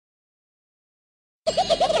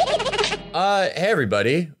Hey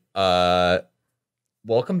everybody.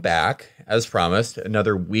 Welcome back. As promised,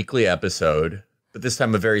 another weekly episode, but this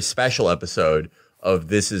time a very special episode of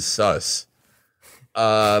This Is Sus. We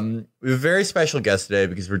have a very special guest today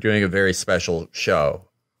because we're doing a very special show.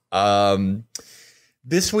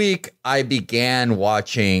 This week I began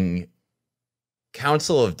watching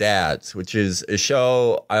Council of Dads, which is a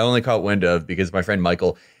show I only caught wind of because my friend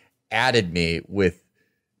Michael added me with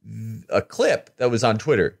a clip that was on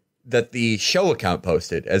Twitter that the show account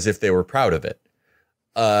posted as if they were proud of it.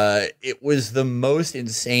 It was the most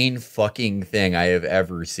insane fucking thing I have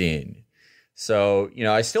ever seen. So,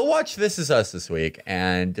 I still watch This Is Us this week,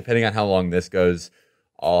 and depending on how long this goes,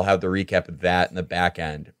 I'll have the recap of that in the back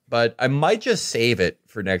end. But I might just save it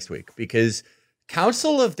for next week because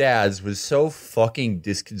Council of Dads was so fucking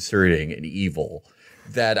disconcerting and evil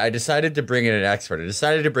that I decided to bring in an expert. I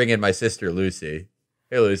decided to bring in my sister, Lucy.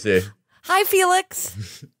 Hey, Lucy. Hi,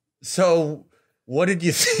 Felix. So, what did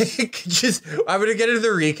you think? I'm going to get into the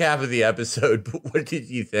recap of the episode, but what did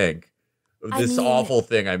you think of this awful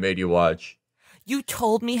thing I made you watch? You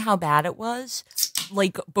told me how bad it was,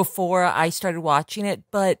 before I started watching it,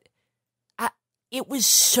 but it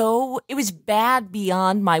was bad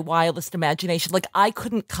beyond my wildest imagination. I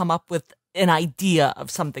couldn't come up with an idea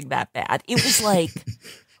of something that bad. It was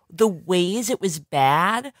the ways it was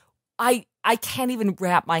bad, I can't even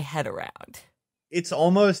wrap my head around. It's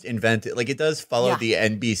almost invented. It does follow the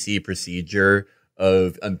NBC procedure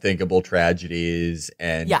of unthinkable tragedies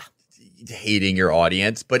and hating your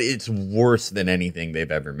audience, but it's worse than anything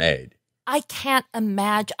they've ever made. I can't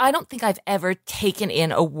imagine. I don't think I've ever taken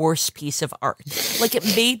in a worse piece of art.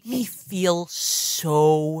 It made me feel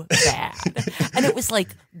so bad. And it was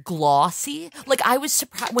glossy. I was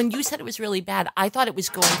surprised when you said it was really bad. I thought it was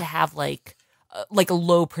going to have a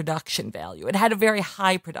low production value. It had a very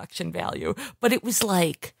high production value, but it was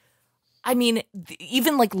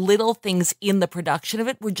even little things in the production of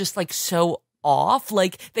it were just so off.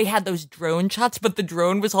 They had those drone shots, but the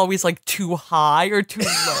drone was always too high or too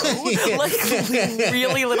low.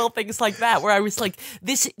 Really little things like that where I was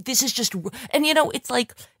this is just, and it's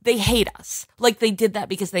they hate us. They did that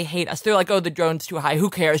because they hate us. They're oh, the drone's too high.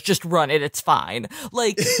 Who cares? Just run it. It's fine.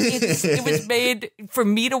 It was made for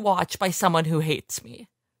me to watch by someone who hates me.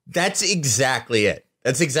 That's exactly it.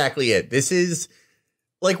 This is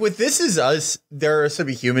with This Is Us, there are some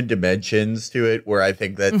human dimensions to it where I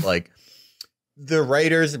think that the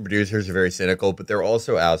writers and producers are very cynical, but they're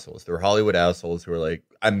also assholes. They're Hollywood assholes who are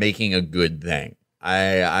I'm making a good thing.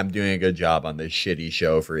 I'm doing a good job on this shitty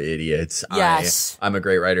show for idiots. Yes. I'm a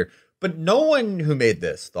great writer. But no one who made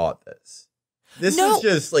this thought this. This is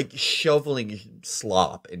just shoveling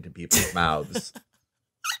slop into people's mouths.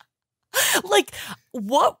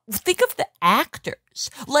 What? Think of the actors.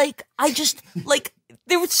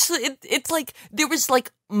 There was, there was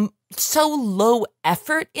so low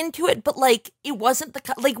effort into it, but it wasn't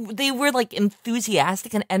they were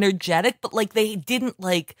enthusiastic and energetic, but they didn't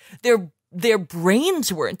their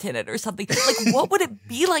brains weren't in it or something. What would it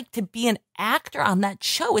be like to be an actor on that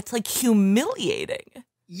show? It's humiliating.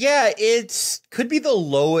 Yeah, could be the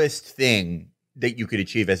lowest thing that you could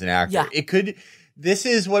achieve as an actor. Yeah. It could. This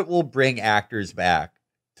is what will bring actors back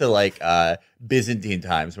to Byzantine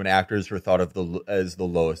times when actors were thought of as the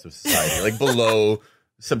lowest of society, below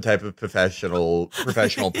some type of professional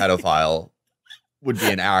pedophile would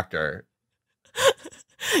be an actor.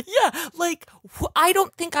 Yeah, I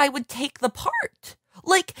don't think I would take the part.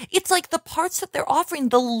 It's the parts that they're offering,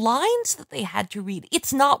 the lines that they had to read.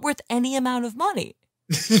 It's not worth any amount of money.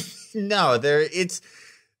 No, the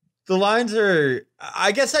lines are.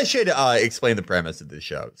 I guess I should explain the premise of this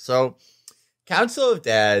show. So, Council of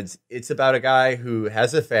Dads, it's about a guy who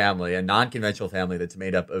has a family, a non-conventional family that's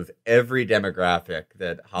made up of every demographic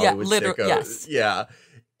that Hollywood sickos,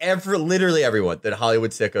 literally everyone that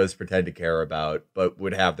Hollywood sickos pretend to care about, but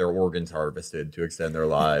would have their organs harvested to extend their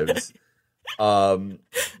lives.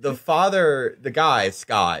 The father, the guy,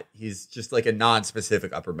 Scott, he's just a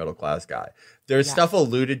non-specific upper middle class guy. There's stuff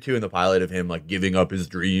alluded to in the pilot of him giving up his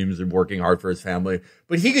dreams and working hard for his family,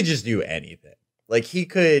 but he could just do anything.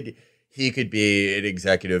 He could be an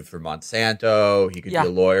executive for Monsanto. He could be a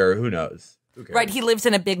lawyer. Who knows? Who cares? Right. He lives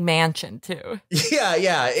in a big mansion, too.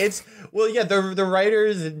 Yeah. The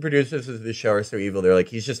writers and producers of the show are so evil. They're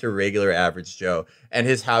he's just a regular average Joe. And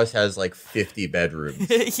his house has 50 bedrooms.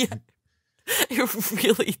 Yeah. It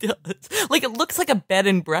really does. It looks like a bed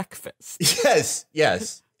and breakfast.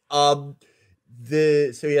 Yes.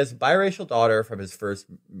 So he has a biracial daughter from his first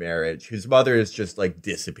marriage whose mother is just like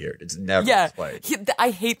disappeared. It's never explained. I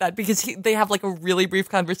hate that because they have like a really brief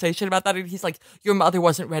conversation about that, and he's like, "Your mother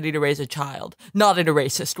wasn't ready to raise a child, not in a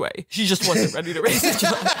racist way. She just wasn't ready to raise a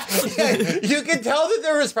child." Yeah, you can tell that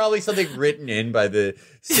there was probably something written in by the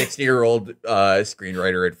 60-year-old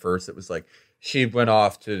screenwriter at first. It was like, she went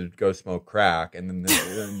off to go smoke crack, and then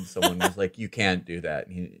someone was like, "You can't do that."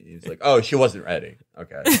 And he was like, "Oh, she wasn't ready."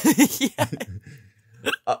 Okay.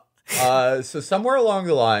 So somewhere along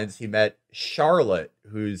the lines, he met Charlotte,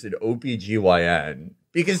 who's an OBGYN,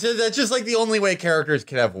 because that's just like the only way characters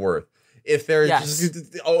can have worth. If they're just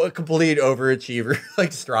a complete overachiever,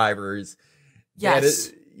 like strivers.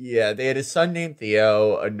 Yes. They had a son named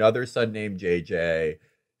Theo, another son named JJ.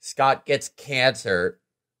 Scott gets cancer.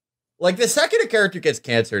 Like, the second a character gets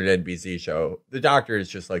cancer in an NBC show, the doctor is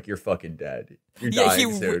just like, "You're fucking dead. You're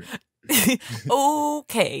dying soon."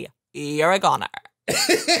 Okay, you're a goner.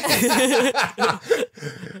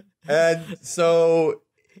 And so,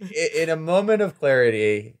 in a moment of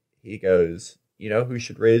clarity, he goes, "You know who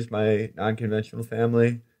should raise my non-conventional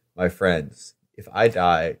family? My friends. If I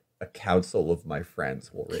die, a council of my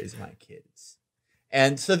friends will raise my kids."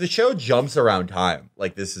 And so the show jumps around time.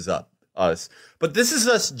 Like, This Is Us. But This Is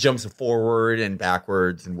Us jumps forward and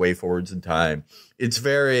backwards and way forwards in time. It's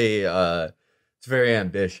very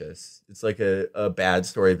ambitious. It's like a bad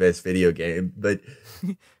story-based video game. But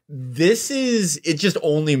it just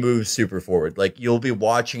only moves super forward. Like, you'll be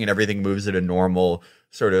watching and everything moves at a normal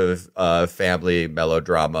sort of family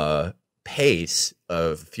melodrama pace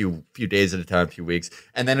of a few days at a time, a few weeks.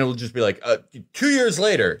 And then it'll just be like 2 years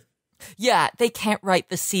later. Yeah, they can't write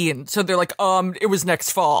the scene, so they're like, it was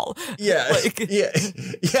next fall. Yeah,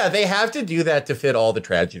 yeah, they have to do that to fit all the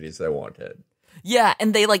tragedies they wanted. Yeah,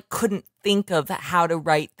 and they like couldn't think of how to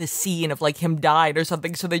write the scene of like him died or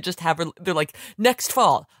something, so they just they're like, next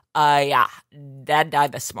fall. Yeah, Dad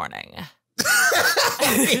died this morning. All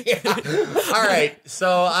right,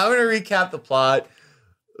 so I'm gonna recap the plot.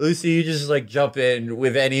 Lucy, you just like jump in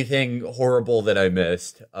with anything horrible that I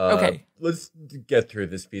missed. Okay. Let's get through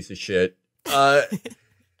this piece of shit.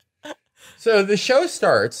 So the show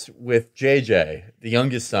starts with JJ, the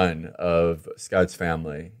youngest son of Scott's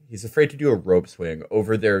family. He's afraid to do a rope swing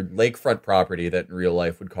over their lakefront property that in real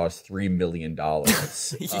life would cost $3 million.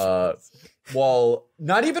 While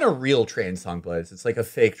not even a real train song plays. It's like a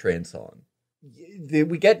fake train song.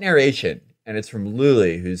 We get narration. And it's from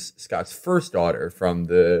Luli, who's Scott's first daughter from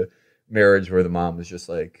the marriage where the mom was just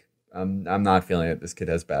like, I'm not feeling it. This kid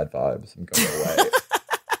has bad vibes. I'm going away.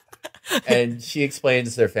 And she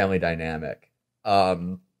explains their family dynamic.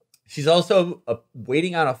 She's also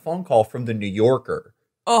waiting on a phone call from the New Yorker.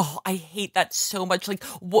 Oh, I hate that so much. Like,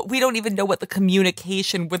 we don't even know what the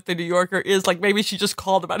communication with the New Yorker is. Like, maybe she just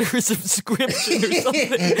called about her subscription or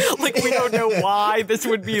something. Like, we don't know why this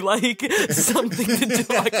would be, like, something to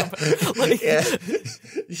talk about. Like,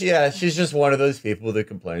 yeah, she's just one of those people that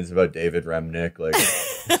complains about David Remnick, like,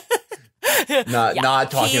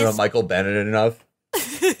 not talking about Michael Bennett enough.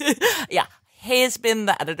 Yeah, he's been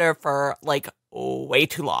the editor for, like, way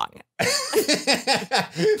too long. Yeah.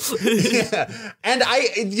 And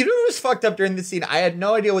you know what was fucked up during the scene? I had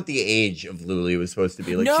no idea what the age of Luli was supposed to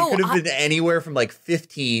be. Like, she could have been anywhere from like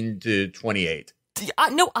 15 to 28.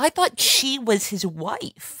 No, I thought she was his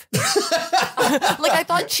wife. Like, I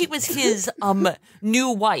thought she was his new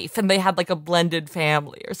wife, and they had like a blended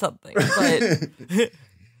family or something. But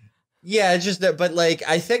yeah, it's just that. But like,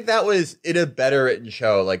 I think that was in a better written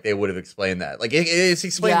show. Like, they would have explained that. Like, it's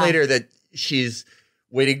explained later that she's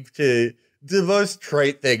waiting to the most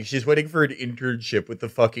trite thing. She's waiting for an internship with the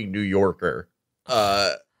fucking New Yorker.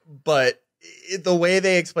 But the way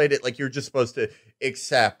they explained it, like, you're just supposed to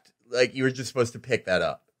accept, like, you were just supposed to pick that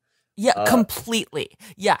up. Yeah, completely.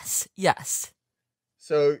 Yes.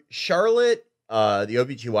 So Charlotte, the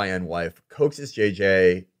OBGYN wife, coaxes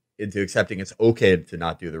JJ into accepting it's okay to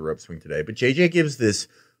not do the rope swing today. But JJ gives this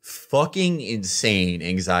fucking insane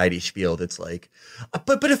anxiety spiel that's like,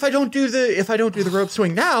 but if I don't do the rope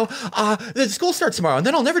swing now, the school starts tomorrow, and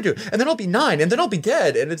then I'll never do it, and then I'll be 9, and then I'll be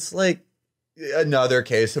dead. And it's like another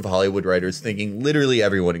case of Hollywood writers thinking literally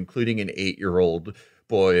everyone, including an 8-year-old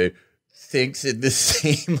boy, thinks in the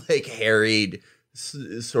same like harried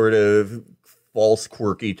sort of false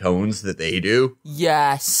quirky tones that they do.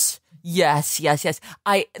 Yes. Yes. It's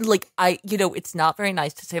not very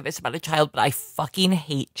nice to say this about a child, but I fucking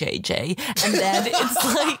hate JJ. And then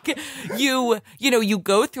it's like, you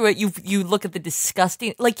go through it, you look at the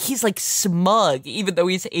disgusting, like, he's like smug, even though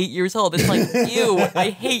he's 8 years old. It's like, ew, I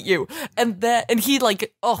hate you. And he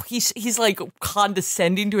like, he's like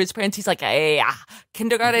condescending to his parents. He's like, hey,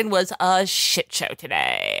 kindergarten was a shit show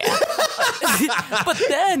today. But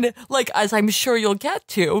then, like, as I'm sure you'll get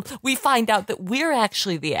to, we find out that we're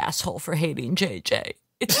actually the asshole for hating JJ.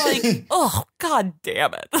 It's like, oh, god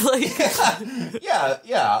damn it. Like,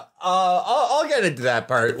 yeah. I'll get into that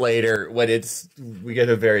part later when we get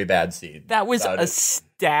a very bad scene. That was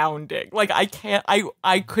astounding. Like,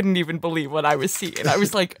 I couldn't even believe what I was seeing. I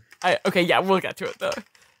was like, we'll get to it though.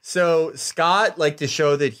 So Scott, like, to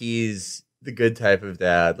show that he's the good type of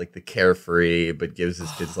dad, like the carefree, but gives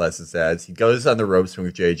his kids lessons dads, he goes on the rope swing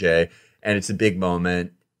with JJ, and it's a big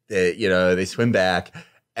moment. That, they swim back,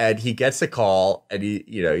 and he gets a call, and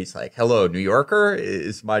he's like, "Hello, New Yorker.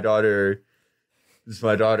 Is my daughter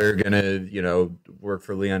gonna, work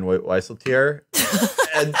for Leon Weiseltier?"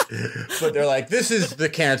 But they're like, "This is the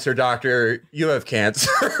cancer doctor. You have cancer."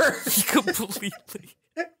 Completely.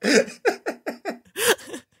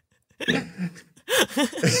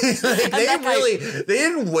 They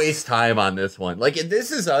didn't waste time on this one. Like, in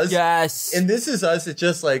This Is Us. Yes. In This Is Us, it's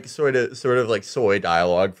just like sort of like soy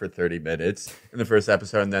dialogue for 30 minutes in the first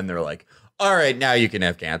episode, and then they're like, all right, now you can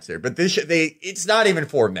have cancer. But it's not even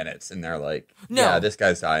 4 minutes, and they're like, no. Yeah, this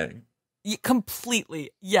guy's dying.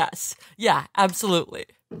 Completely. Yes. Yeah, absolutely.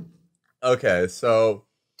 Okay, so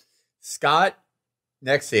Scott,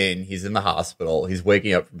 next scene, he's in the hospital. He's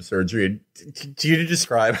waking up from surgery. Do you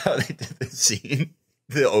describe how they did this scene?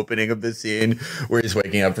 The opening of this scene where he's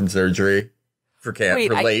waking up from surgery for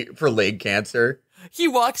leg cancer. He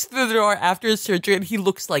walks through the door after his surgery and he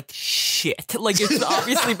looks like shit. Like, it's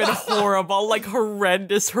obviously been horrible, like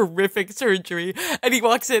horrendous, horrific surgery. And he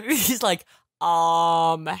walks in and he's like,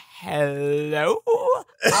 hello?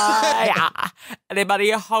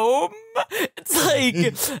 Anybody home? It's like...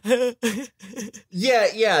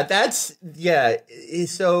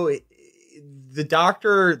 So the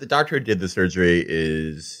doctor who did the surgery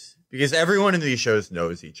is... Because everyone in these shows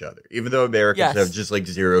knows each other. Even though Americans have just like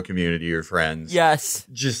zero community or friends. Yes.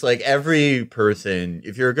 Just like every person,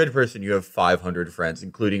 if you're a good person, you have 500 friends,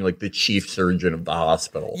 including like the chief surgeon of the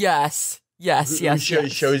hospital. Yes. Who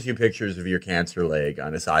shows you pictures of your cancer leg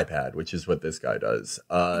on his iPad, which is what this guy does.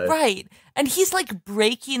 Right. And he's like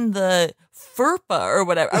breaking the FERPA or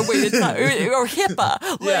whatever. Oh, wait, it's not, or HIPAA.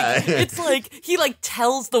 Like, it's like he like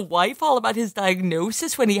tells the wife all about his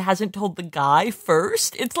diagnosis when he hasn't told the guy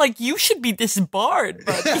first. It's like, you should be disbarred,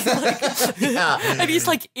 buddy. And he's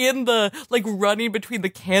like in the, like running between the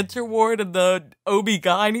cancer ward and the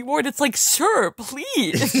OB-GYN ward. It's like, sir,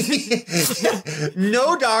 please.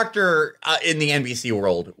 No doctor in the NBC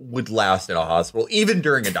world would last in a hospital, even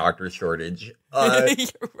during a doctor shortage.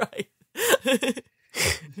 You're right.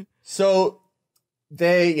 So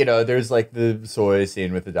they, there's like the soy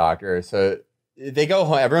scene with the doctor. So they go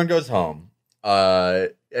home. Everyone goes home.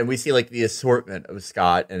 And we see like the assortment of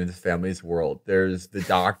Scott and his family's world. There's the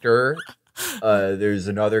doctor. There's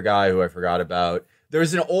another guy who I forgot about.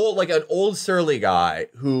 There's an old surly guy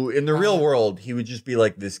who in the real world, he would just be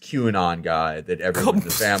like this QAnon guy that everyone in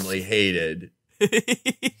the family hated.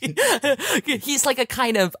 He's like a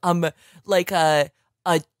kind of,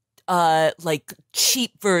 like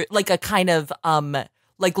cheap for like a kind of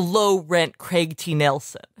like low rent Craig T.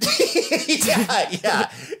 Nelson. yeah.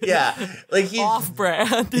 Like he's off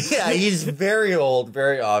brand. Yeah, he's very old,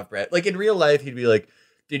 very off brand. Like in real life, he'd be like,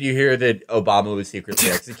 "Did you hear that Obama was secretly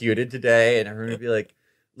executed today?" And everyone would be like,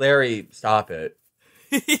 "Larry, stop it."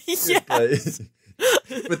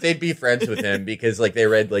 But they'd be friends with him because like they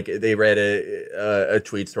read a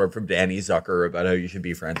tweet storm from Danny Zucker about how you should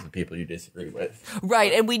be friends with people you disagree with.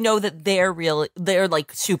 Right, and we know that they're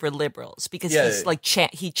like super liberals because he's like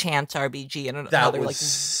he chants RBG and another that like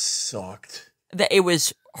sucked. That it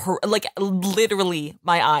was like literally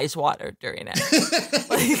my eyes watered during it.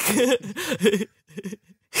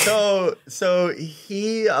 So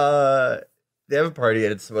he they have a party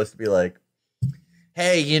and it's supposed to be like,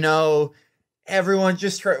 hey, everyone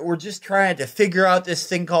we're just trying to figure out this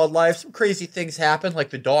thing called life. Some crazy things happen,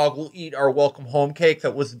 like the dog will eat our welcome home cake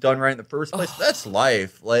that wasn't done right in the first place. That's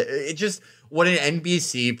life. Like it just what an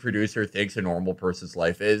NBC producer thinks a normal person's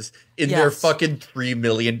life is in their fucking $3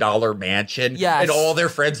 million mansion. Yes. And all their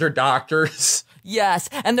friends are doctors. Yes,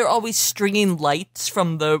 and they're always stringing lights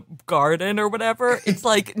from the garden or whatever. It's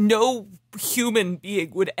like no human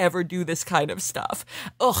being would ever do this kind of stuff.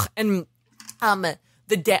 Ugh, and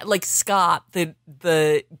the dad, like Scott, the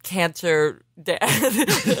cancer dad,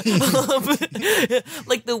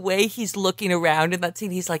 like the way he's looking around in that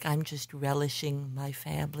scene, he's like, I'm just relishing my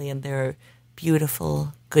family and their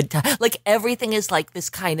beautiful good time. Like everything is like this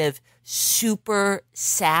kind of super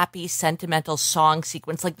sappy, sentimental song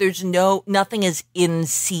sequence. Like there's nothing is in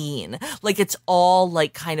scene. Like it's all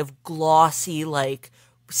like kind of glossy, like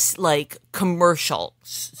commercial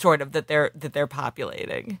sort of that they're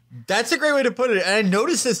populating. That's a great way to put it. And I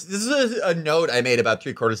noticed this is a note I made about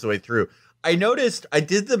 3/4 of the way through. I noticed, I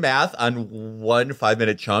did the math on 1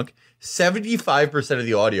 5-minute chunk. 75% of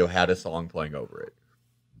the audio had a song playing over it.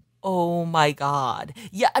 Oh my God.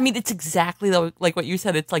 Yeah, I mean, it's exactly like what you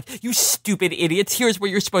said. It's like, you stupid idiots, here's where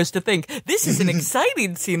you're supposed to think. This is an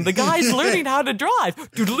exciting scene. The guy's learning how to drive.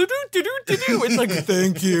 Do-do-do-do-do-do-do. It's like,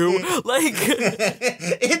 thank you. Like,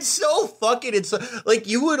 it's so fucking, it's like,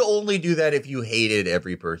 you would only do that if you hated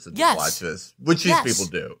every person to watch this, which these people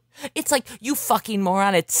do. It's like, you fucking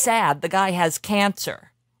moron, it's sad. The guy has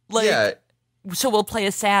cancer. Like, yeah. So we'll play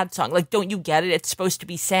a sad song. Like, don't you get it? It's supposed to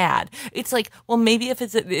be sad. It's like, well, maybe if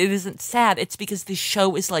it isn't sad, it's because the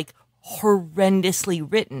show is like horrendously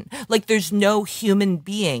written. Like, there's no human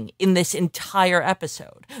being in this entire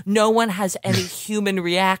episode. No one has any human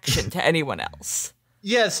reaction to anyone else.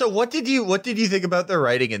 Yeah. So what did you think about the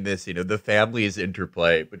writing in this? You know, the family's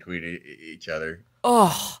interplay between each other.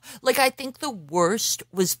 Oh, like I think the worst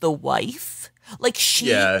was the wife. Like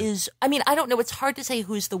she is, I mean, I don't know. It's hard to say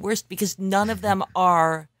who's the worst because none of them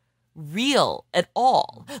are real at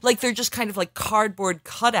all. Like they're just kind of like cardboard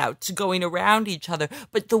cutouts going around each other.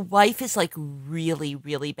 But the wife is like really,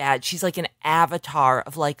 really bad. She's like an avatar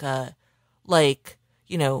of like a, like,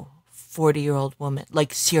 you know, 40-year-old woman,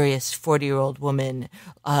 like serious 40-year-old woman,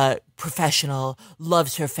 professional,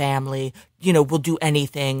 loves her family, you know, will do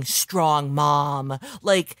anything, strong mom.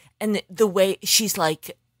 Like, and the way she's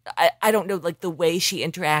like, I don't know, like the way she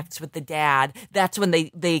interacts with the dad, that's when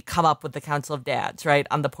they come up with the Council of Dads, right?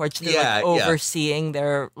 On the porch, they're like overseeing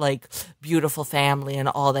their like beautiful family and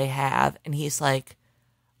all they have. And he's like,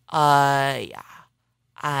 yeah,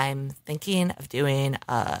 I'm thinking of doing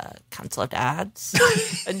a Council of Dads.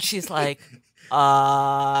 And she's like,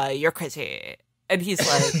 you're crazy. And he's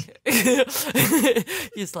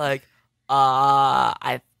like,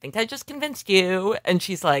 I think I just convinced you. And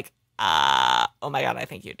she's like, oh my God, I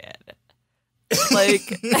think you did.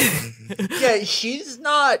 Like, yeah, she's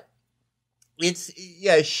not.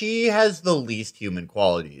 She has the least human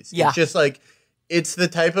qualities. Yeah. It's just like, it's the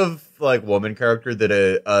type of like woman character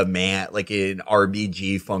that a man, like an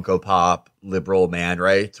RBG Funko Pop liberal man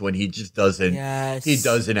writes when he just doesn't, he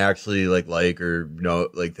doesn't actually like or know,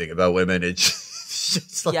 like think about women. It's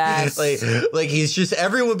just like he's just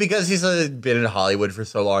everyone because he's been in Hollywood for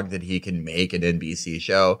so long that he can make an NBC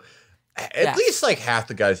show. At least like half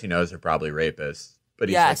the guys he knows are probably rapists. But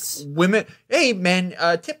he's like, women, hey, men,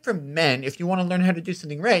 tip from men, if you want to learn how to do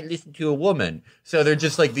something right, listen to a woman. So they're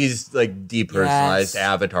just like these like depersonalized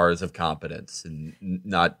avatars of competence and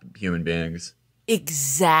not human beings.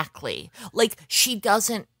 Exactly. Like she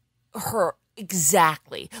doesn't,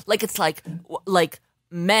 exactly. Like it's like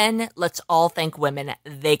men, let's all thank women.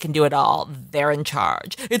 They can do it all. They're in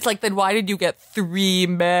charge. It's like, then why did you get 3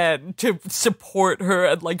 men to support her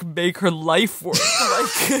and like make her life work?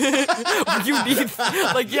 Like you need,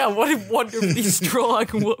 like, yeah, what a wonderfully strong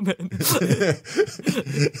woman.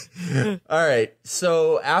 All right.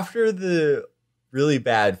 So after the really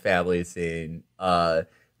bad family scene,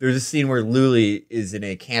 there's a scene where Luli is in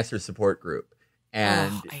a cancer support group.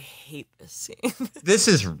 And I hate this scene. This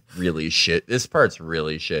is really shit. This part's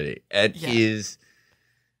really shitty. And he's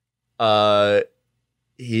like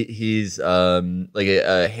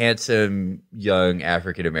a handsome young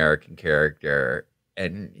African American character,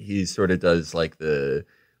 and he sort of does like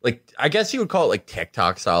I guess you would call it like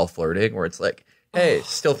TikTok style flirting, where it's like, hey,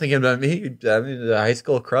 still thinking about me? I'm in a high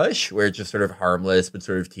school crush, where it's just sort of harmless but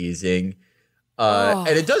sort of teasing.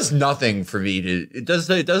 And it does nothing for me it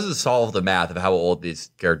doesn't solve the math of how old these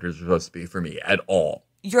characters are supposed to be for me at all.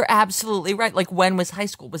 You're absolutely right. Like, when was high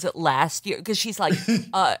school? Was it last year? Because she's like,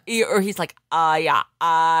 or he's like, yeah,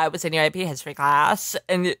 I was in your AP history class.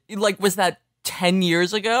 And like, was that 10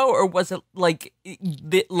 years ago, or was it like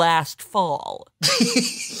the last fall?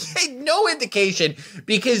 No indication,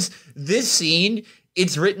 because this scene,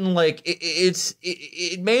 it's written like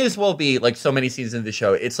it may as well be like so many scenes in the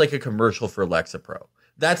show. It's like a commercial for Lexapro.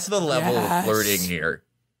 That's the level of flirting here.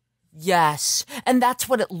 Yes. And that's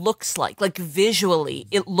what it looks like. Like visually,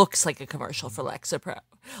 it looks like a commercial for Lexapro.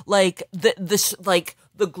 Like this, like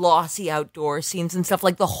the glossy outdoor scenes and stuff.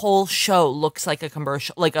 Like the whole show looks like a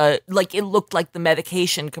commercial, like it looked like the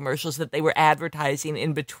medication commercials that they were advertising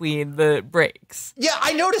in between the breaks. Yeah,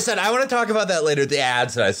 I noticed that. I want to talk about that later. The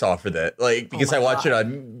ads that I saw for that, like, because I watch it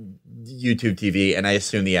on YouTube TV, and I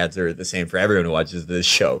assume the ads are the same for everyone who watches this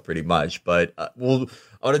show, pretty much. But I want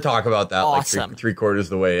to talk about that like three quarters of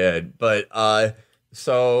the way in. But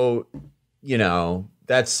so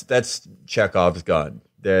that's Chekhov's gun.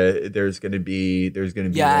 There's going to be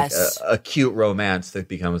like a cute romance that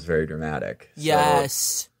becomes very dramatic. So,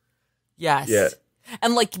 yes. Yeah.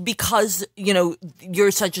 And like, because,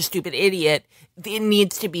 you're such a stupid idiot, it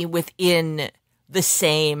needs to be within the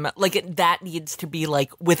same, like that needs to be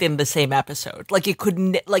like within the same episode. Like it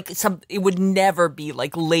couldn't, it would never be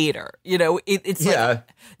like later, it's like,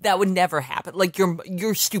 that would never happen. Like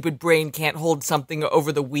your stupid brain can't hold something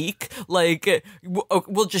over the week. Like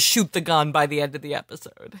we'll just shoot the gun by the end of the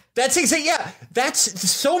episode. That's exactly, that's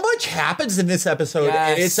so much happens in this episode.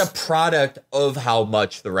 And it's a product of how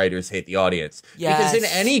much the writers hate the audience. Because in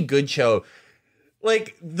any good show,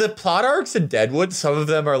 like, the plot arcs in Deadwood, some of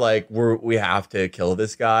them are like, we have to kill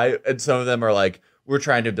this guy. And some of them are like, we're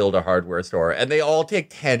trying to build a hardware store. And they all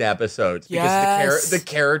take 10 episodes because the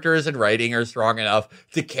characters and writing are strong enough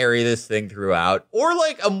to carry this thing throughout. Or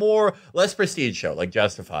like a less prestige show, like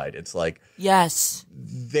Justified. It's like,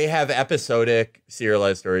 they have episodic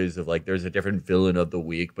serialized stories of like, there's a different villain of the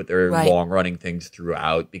week, but they're long-running things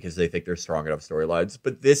throughout because they think they're strong enough storylines.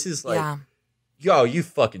 But this is like... Yo, you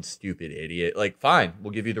fucking stupid idiot. Like, fine, we'll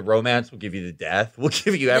give you the romance, we'll give you the death, we'll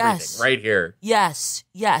give you everything right here. Yes.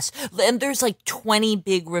 And there's like 20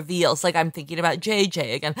 big reveals. Like, I'm thinking about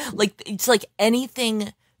JJ again. Like, it's like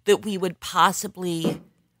anything that we would possibly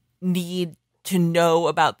need to know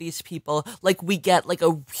about these people. Like, we get like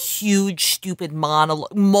a huge stupid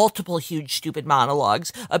monologue, multiple huge stupid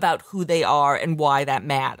monologues about who they are and why that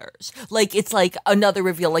matters. Like, it's like another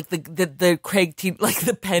reveal, like the Craig T, like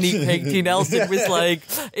the Penny Craig T. Nelson was like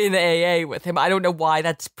in AA with him. I don't know why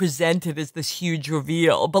that's presented as this huge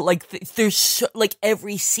reveal, but like there's like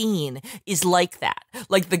every scene is like that.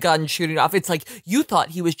 Like the gun shooting off. It's like, you thought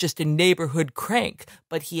he was just a neighborhood crank,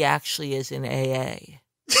 but he actually is in AA.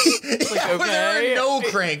 Like, okay. There are no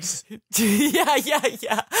cranks.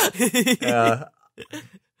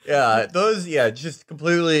 Those just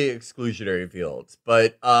completely exclusionary fields.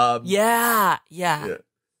 But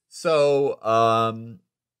So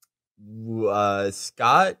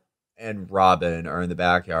Scott and Robin are in the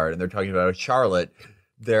backyard and they're talking about Charlotte.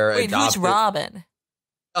 Who's Robin?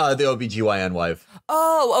 The OBGYN wife.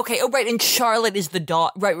 Oh, okay. Oh, right. And Charlotte is the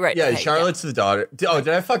daughter. Right. Yeah, okay, Charlotte's the daughter. Oh,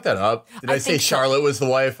 did I fuck that up? Did I say Charlotte was the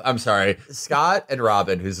wife? I'm sorry. Scott and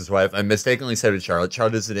Robin, who's his wife, I mistakenly said it Charlotte.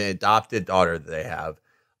 Charlotte is an adopted daughter that they have.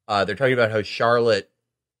 They're talking about how Charlotte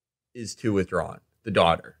is too withdrawn, the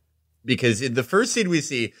daughter. Because in the first scene we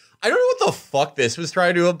see, I don't know what the fuck this was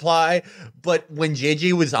trying to imply, but when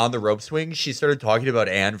JJ was on the rope swing, she started talking about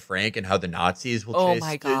Anne Frank and how the Nazis will chase. Oh,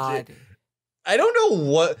 my God. I don't know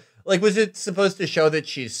what, like, was it supposed to show that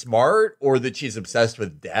she's smart or that she's obsessed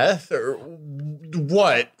with death or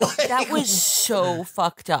what? That was so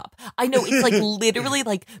fucked up. I know, it's like literally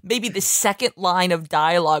like maybe the second line of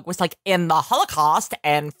dialogue was like, in the Holocaust,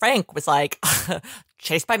 and Frank was like,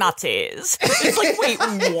 chased by Nazis. It's like, wait,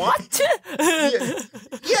 what?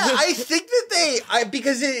 I think that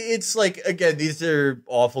because it's like, again, these are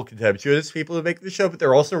awful contemptuous people who make the show, but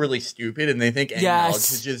they're also really stupid and they think any knowledge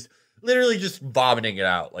is just literally just vomiting it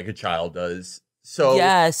out like a child does. So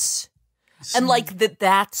and like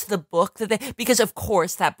that's the book that because of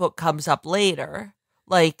course that book comes up later,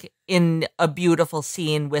 like in a beautiful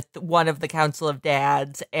scene with one of the Council of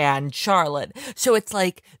Dads and Charlotte. So it's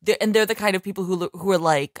like they're the kind of people who are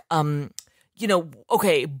like,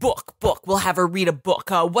 okay, book. We'll have her read a book.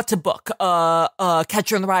 What's a book?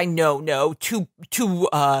 Catcher in the Rye? No. Too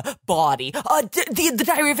body. The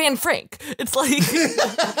Diary of Anne Frank. It's like,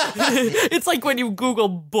 it's like when you Google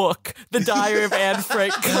book, the Diary of Anne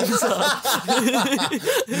Frank comes up.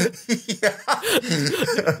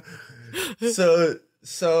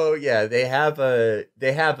 So they have a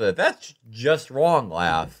that's just wrong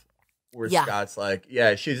laugh where Scott's like,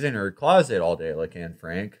 she's in her closet all day like Anne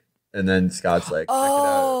Frank. And then Scott's like, check it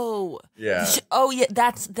out. Yeah. Oh, yeah,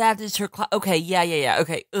 that is her okay, yeah.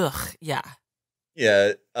 Okay, ugh, yeah.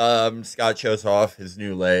 Yeah, Scott shows off his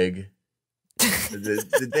new leg.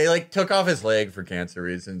 They like took off his leg for cancer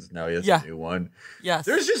reasons. Now he has a new one. Yes.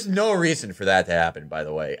 There's just no reason for that to happen, by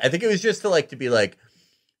the way. I think it was just to be like,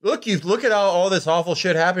 look at all this awful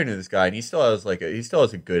shit happening to this guy, and he still has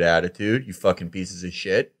a good attitude, you fucking pieces of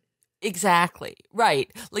shit. Exactly.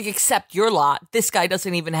 Right. Like, except your lot, this guy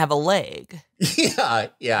doesn't even have a leg.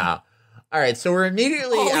 Yeah. All right, so we're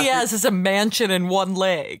immediately All he has is a mansion and one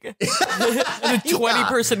leg. And a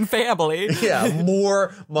 20-person family. Yeah,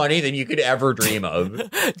 more money than you could ever dream of.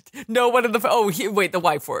 No one in the... wait, the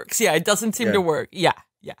wife works. Yeah, it doesn't seem to work. Yeah.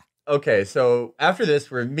 Okay, so after this,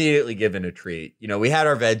 we're immediately given a treat. You know, we had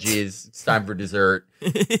our veggies. It's time for dessert.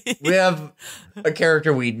 We have a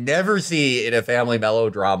character we never see in a family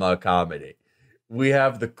melodrama comedy. We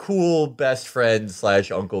have the cool best friend /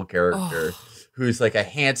 uncle character who's like a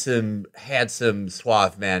handsome,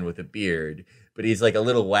 suave man with a beard. But he's like a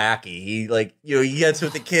little wacky. He like, you know, he gets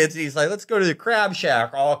with the kids and he's like, let's go to the crab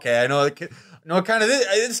shack. Oh, okay, I know the kid. No, kind of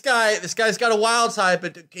this guy's got a wild side,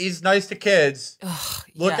 but he's nice to kids.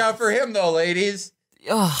 Look out for him, though, ladies.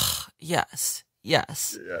 Yes. Yeah.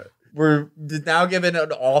 We're now given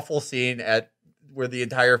an awful scene where the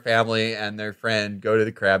entire family and their friend go to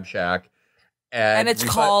the crab shack. And it's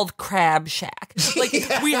called Crab Shack. Like,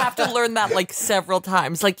 we have to learn that, like, several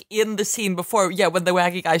times. Like, in the scene before, when the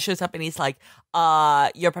wacky guy shows up and he's like,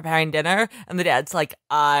 you're preparing dinner? And the dad's like,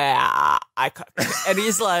 I cook. And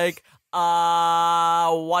he's like...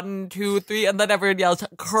 1, 2, 3, and then everyone yells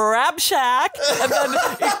Crab Shack, and then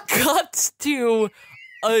it cuts to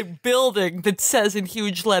a building that says in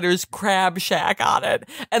huge letters Crab Shack on it,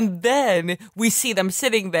 and then we see them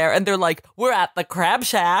sitting there and they're like, we're at the Crab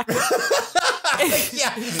Shack.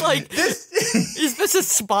 Like, is this a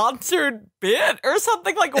sponsored bit or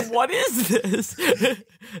something? Like, what is this?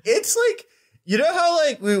 It's like, you know how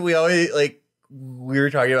like we always like, we were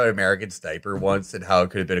talking about American Sniper once and how it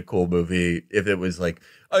could have been a cool movie if it was like,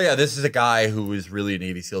 oh yeah, this is a guy who was really a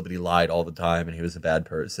Navy SEAL, but he lied all the time and he was a bad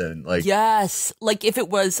person. Like, yes, like if it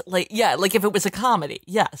was like if it was a comedy,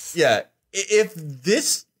 yes, yeah.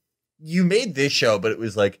 If you made this show, but it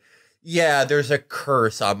was like, yeah, there's a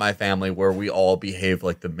curse on my family where we all behave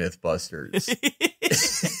like the Mythbusters.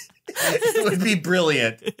 It would be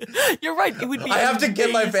brilliant. You're right. It would be. I have to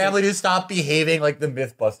get my family to stop behaving like the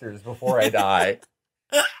Mythbusters before I die.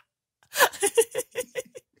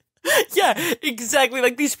 Yeah, exactly.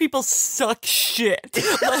 Like, these people suck shit.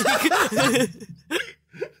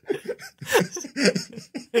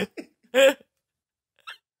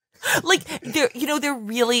 Like they're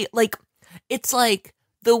really like, it's like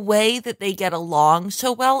the way that they get along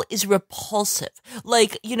so well is repulsive.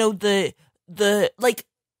 Like, you know, the like,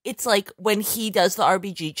 it's like when he does the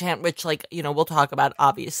RBG chant, which, like, you know, we'll talk about,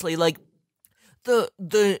 obviously, like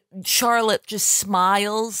the Charlotte just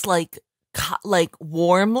smiles like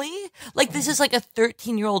warmly. Like, this is like a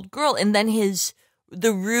 13-year-old girl. And then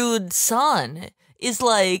the rude son is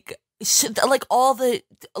like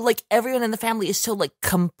everyone in the family is so like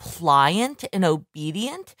compliant and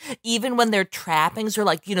obedient, even when their trappings are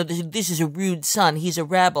like, you know, this is a rude son, he's a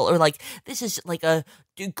rebel, or like, this is like a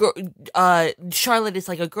Charlotte is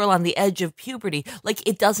like a girl on the edge of puberty. Like,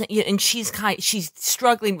 it doesn't, and she's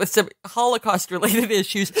struggling with some Holocaust related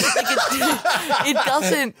issues. Like, it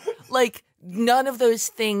doesn't, like, none of those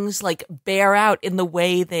things like bear out in the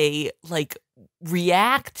way they like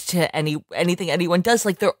react to anything anyone does.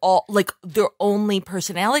 Like, they're all like, their only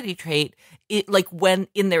personality trait, like when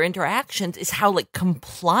in their interactions, is how like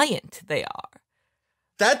compliant they are.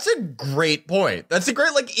 That's a great point. That's a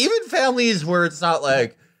great, like, even families where it's not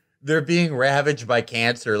like they're being ravaged by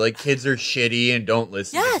cancer, like kids are shitty and don't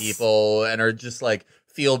listen to people and are just like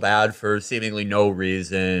feel bad for seemingly no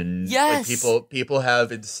reason. Yes. Like, people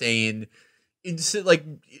have insane like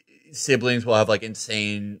siblings will have like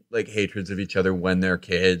insane like hatreds of each other when they're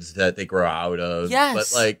kids that they grow out of. Yes.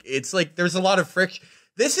 But like, it's like there's a lot of friction.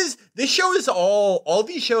 This show is all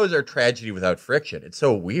these shows are tragedy without friction. It's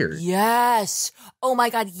so weird. Yes. Oh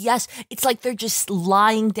my God. Yes. It's like they're just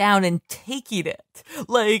lying down and taking it.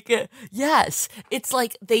 Like, yes. It's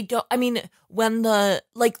like they don't, I mean, when the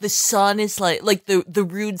son is like the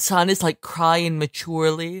rude son is like crying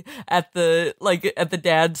maturely at the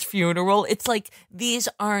dad's funeral. It's like, these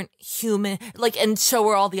aren't human. Like, and so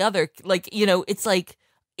are all the other, like, you know, it's like,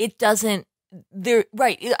 it doesn't, they're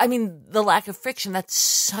right. I mean, the lack of friction, that's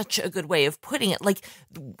such a good way of putting it. Like,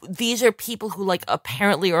 these are people who like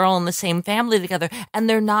apparently are all in the same family together, and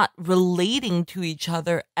they're not relating to each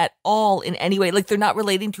other at all in any way. Like, they're not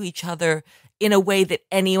relating to each other in a way that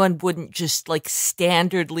anyone wouldn't just like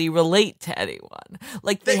standardly relate to anyone.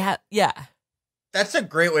 Like, they have, yeah. That's a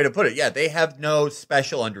great way to put it. Yeah, they have no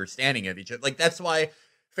special understanding of each other. Like, that's why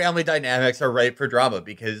family dynamics are ripe for drama,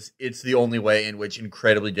 because it's the only way in which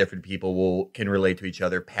incredibly different people can relate to each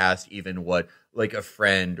other past even what like a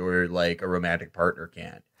friend or like a romantic partner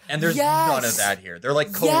can. And there's none of that here. They're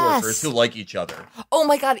like coworkers who like each other. Oh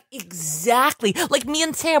my God, exactly. Like me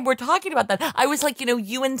and Sam were talking about that. I was like,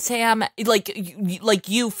 you and Sam, like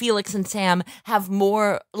you, Felix and Sam have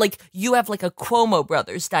more, like you have like a Cuomo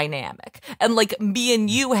brothers dynamic. And like me and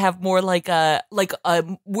you have more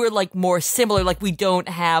we're like more similar. Like we don't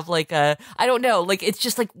have like I don't know, like it's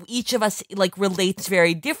just like each of us like relates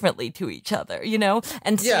very differently to each other,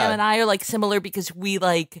 And Sam and I are like similar because we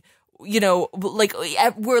like, like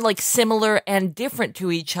we're like similar and different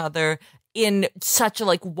to each other in such a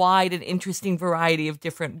like wide and interesting variety of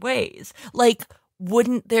different ways. Like,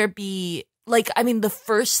 wouldn't there be like, I mean, the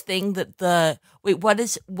first thing that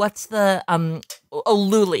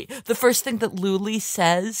Luli. The first thing that Luli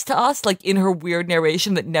says to us, like in her weird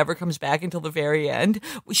narration that never comes back until the very end,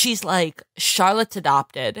 she's like, Charlotte's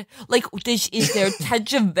adopted. Like, is there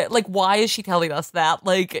tension that, like, why is she telling us that?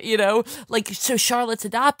 Like, like, so Charlotte's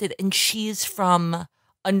adopted and she's from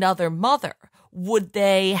another mother. Would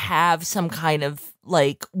they have some kind of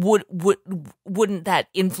like, wouldn't that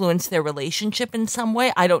influence their relationship in some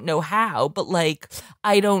way? I don't know how, but like,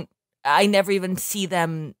 I never even see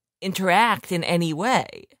them interact in any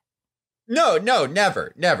way. No,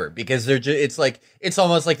 never. Because it's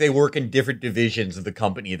almost like they work in different divisions of the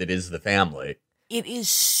company that is the family. It is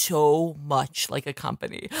so much like a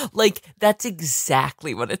company. Like, that's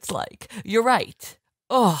exactly what it's like. You're right.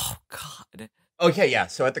 Oh, God. Okay, yeah.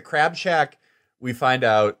 So at the Crab Shack, we find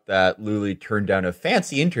out that Luli turned down a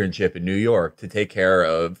fancy internship in New York to take care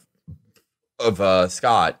of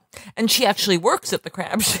Scott. And she actually works at the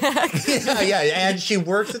Crab Shack. yeah, and she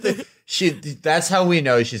works at that's how we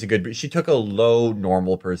know she's she took a low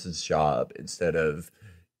normal person's job instead of,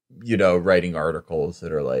 writing articles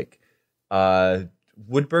that are like,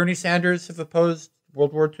 would Bernie Sanders have opposed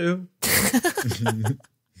World War II?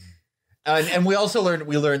 and we also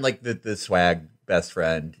learned like that the swag best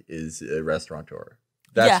friend is a restaurateur.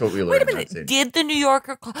 That's what we learned. Wait a minute. Did the New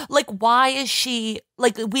Yorker call? Like, why is she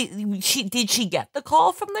like did she get the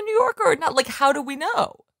call from the New Yorker or not? Like, how do we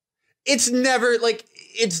know? It's never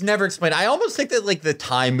explained. I almost think that like the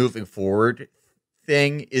time moving forward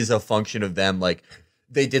thing is a function of them. Like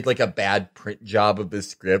they did like a bad print job of the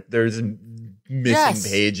script. There's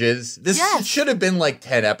missing pages. This should have been like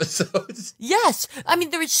 10 episodes. Yes. I mean,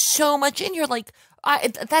 there is so much in here. Like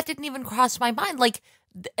that didn't even cross my mind. Like,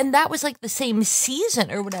 and that was like the same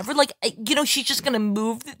season or whatever. Like, she's just going to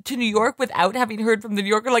move to New York without having heard from the New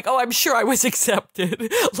Yorker. Like, oh, I'm sure I was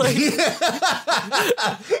accepted. Like,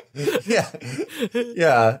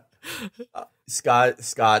 yeah. Scott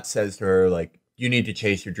says to her, like, you need to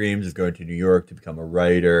chase your dreams of going to New York to become a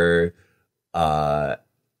writer. And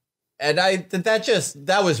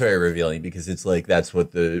that was very revealing because it's like, that's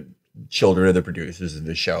what the children of the producers of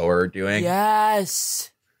the show are doing. Yes.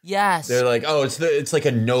 They're like, oh, it's like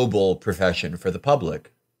a noble profession for the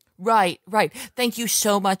public. Right. Thank you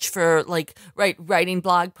so much for writing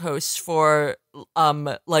blog posts for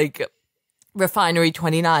like Refinery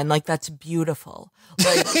 29. Like, that's beautiful.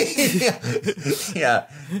 Like, yeah.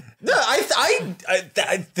 No,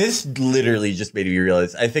 I this literally just made me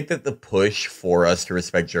realize. I think that the push for us to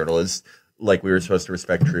respect journalists, like we were supposed to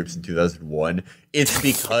respect troops in 2001, it's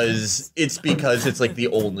because it's like the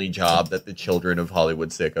only job that the children of Hollywood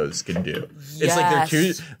sickos can do. It's like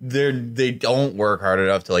they don't work hard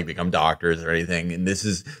enough to like become doctors or anything, and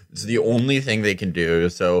it's the only thing they can do.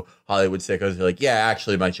 So Hollywood sickos are like, yeah,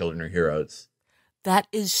 actually, my children are heroes. That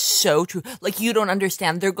is so true. Like, you don't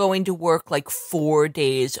understand. They're going to work like 4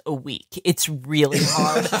 days a week. It's really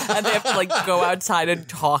hard. And they have to like go outside and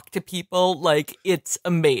talk to people. Like, it's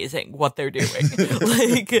amazing what they're doing.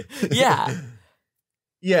 Like, yeah.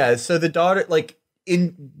 Yeah. So the daughter, like,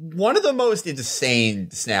 in one of the most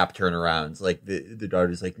insane snap turnarounds, like the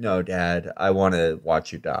daughter's like, no, Dad, I want to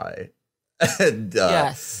watch you die. And,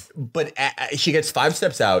 yes. But she gets 5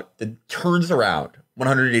 steps out, then turns around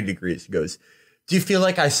 180 degrees and goes, do you feel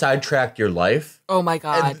like I sidetracked your life? Oh, my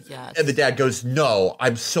God, yes. And the dad goes, no,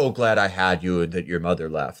 I'm so glad I had you and that your mother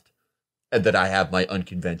left and that I have my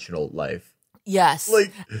unconventional life. Yes.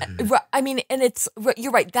 Like, I mean, and it's,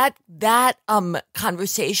 you're right. That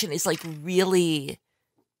conversation is like really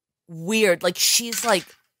weird. Like, she's like,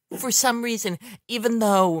 for some reason, even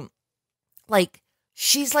though like,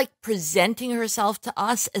 she's like presenting herself to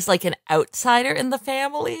us as like an outsider in the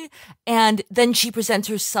family. And then she presents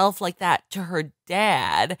herself like that to her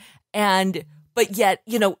dad. And But yet,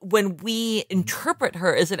 you know, when we interpret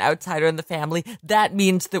her as an outsider in the family, that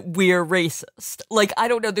means that we're racist. Like, I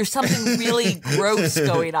don't know. There's something really gross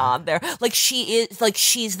going on there. Like, she's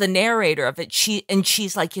the narrator of it.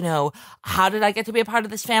 She's like, you know, how did I get to be a part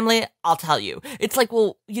of this family? I'll tell you. It's like,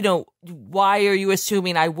 well, you know, why are you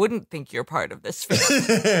assuming I wouldn't think you're part of this family?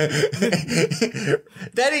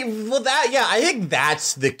 I think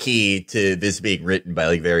that's the key to this being written by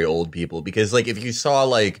like very old people, because like if you saw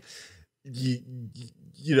like,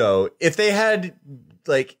 you know, if they had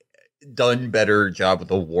like done better job with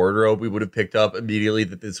the wardrobe, we would have picked up immediately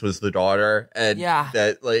that this was the daughter, and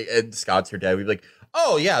that like, and Scott's her dad. We'd be like,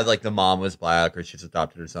 oh yeah, like the mom was black or she's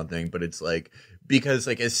adopted or something. But it's like, because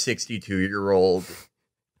like a 62-year-old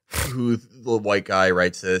who the white guy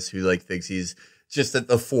writes this, who like thinks he's just at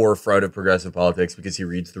the forefront of progressive politics because he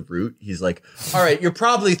reads The Root. He's like, all right, you're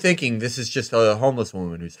probably thinking this is just a homeless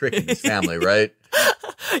woman who's tricking his family, right?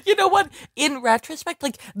 You know what? In retrospect,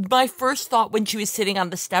 like my first thought when she was sitting on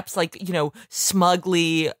the steps, like, you know,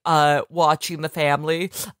 smugly watching the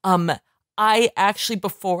family, I actually,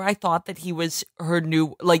 before I thought that he was her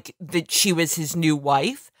new, like that she was his new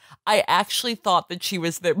wife, I actually thought that she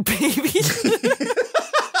was their baby.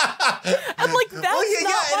 I'm like, that's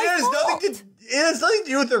not my fault. It has nothing to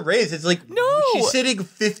do with the race. It's like, no, she's sitting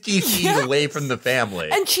 50 feet away from the family.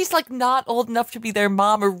 And she's like not old enough to be their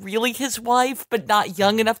mom or really his wife, but not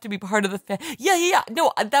young enough to be part of the family. Yeah.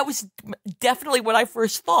 No, that was definitely what I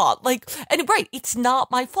first thought. Like, and right, it's not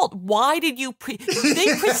my fault. Why did you,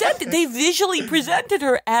 they visually presented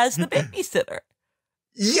her as the babysitter.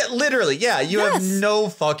 Yeah, literally. Yeah, you have no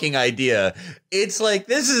fucking idea. It's like,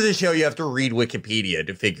 this is a show you have to read Wikipedia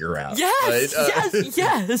to figure out.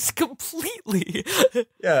 Yes, completely.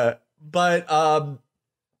 Yeah, but, all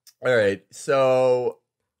right, so,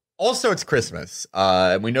 also it's Christmas,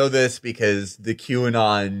 and we know this because the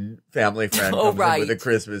QAnon family friend comes in with a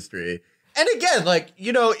Christmas tree. And again, like,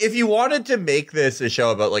 you know, if you wanted to make this a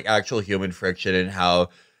show about, like, actual human friction and how,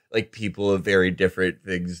 like, people of very different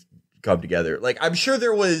things come together. Like, I'm sure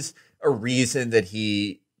there was a reason that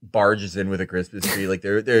he barges in with a Christmas tree. Like,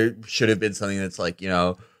 there should have been something that's like, you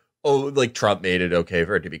know, oh, like Trump made it okay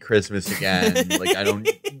for it to be Christmas again. Like, I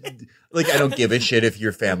don't give a shit if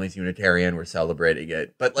your family's Unitarian, we're celebrating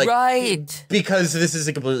it. But like, because this is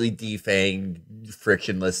a completely defanged,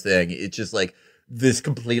 frictionless thing, it's just like, this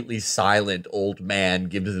completely silent old man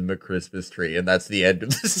gives him a Christmas tree, and that's the end of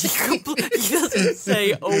the scene. He doesn't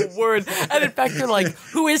say a word, and in fact, you're like,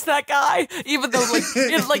 "Who is that guy?" Even though,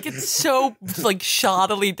 it's so like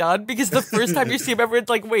shoddily done, because the first time you see him, everyone's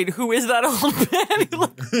like, "Wait, who is that old man?" He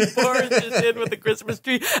like barges in with the Christmas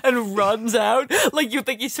tree and runs out. Like you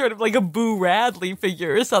think he's sort of like a Boo Radley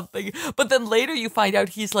figure or something, but then later you find out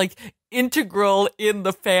he's like integral in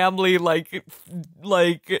the family, like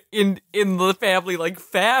in the family like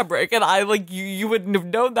fabric, and I like you wouldn't have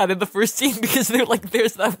known that in the first scene because they're like,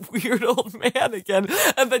 there's that weird old man again,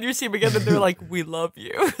 and then you see him again and they're like, we love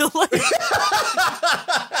you. Like,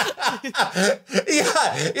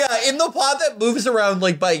 yeah. In the plot that moves around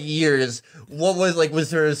like by years, what was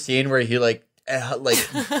there a scene where he like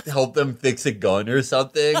help them fix a gun or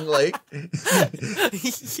something, like?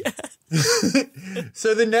 Yes.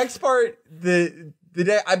 So the next part,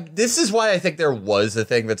 this is why I think there was a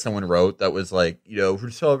thing that someone wrote that was like, you know, we're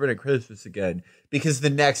celebrating Christmas again, because the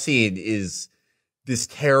next scene is this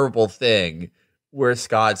terrible thing where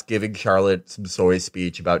Scott's giving Charlotte some soy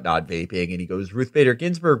speech about not vaping, and he goes, Ruth Bader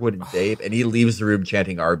Ginsburg wouldn't vape, and he leaves the room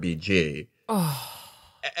chanting RBG.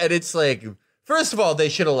 And it's like, first of all, they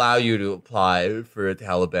should allow you to apply for a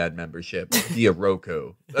Taliban membership via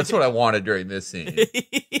Roku. That's what I wanted during this scene.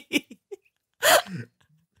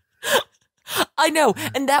 I know.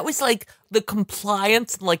 And that was like the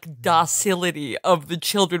compliance and like docility of the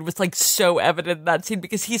children was like so evident in that scene,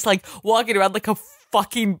 because he's like walking around like a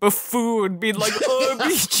fucking buffoon being like,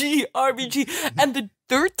 RBG, RBG. And the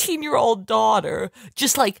 13-year-old daughter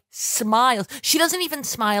just like smiles. She doesn't even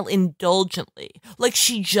smile indulgently. Like,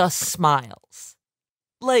 she just smiles.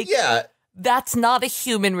 Like, yeah, that's not a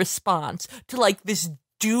human response to like this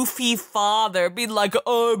doofy father being like,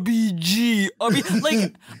 RBG, RBG.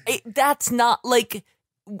 Like, that's not like,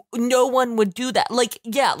 no one would do that. Like,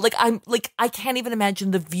 yeah, like I'm like, I can't even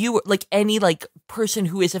imagine the viewer, like any like person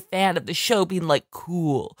who is a fan of the show being like,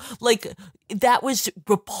 cool. Like, that was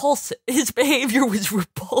repulsive. His behavior was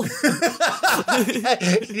repulsive.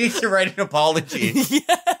 He needs to write an apology.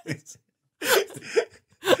 Yes.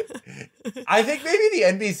 I think maybe the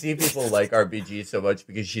NBC people like RBG so much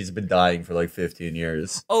because she's been dying for like 15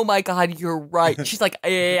 years. Oh my God, you're right. She's like,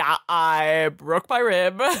 I broke my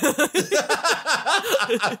rib.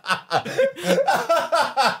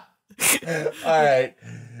 All right.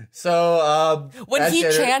 So when he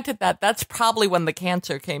chanted that, that's probably when the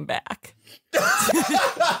cancer came back.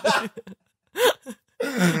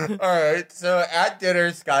 All right. So at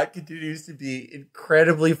dinner, Scott continues to be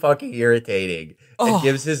incredibly fucking irritating and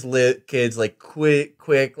gives his kids like quick,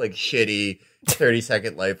 like shitty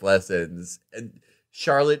 30-second life lessons. And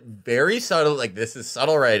Charlotte, very subtle, like this is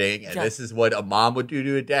subtle writing, and this is what a mom would do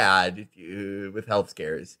to a dad with health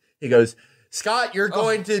scares. He goes, Scott, you're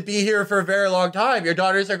going to be here for a very long time. Your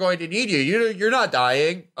daughters are going to need you. You're not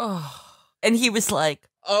dying. Oh, and he was like,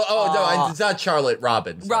 no, it's not Charlotte.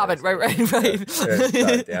 Robin. Right. God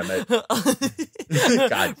damn it.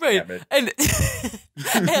 God damn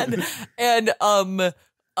it.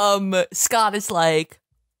 And Scott is like,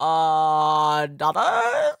 daughters?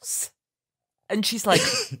 And she's like,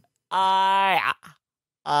 I'm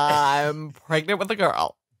pregnant with a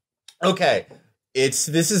girl. Okay. This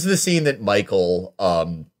is the scene that Michael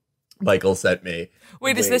sent me.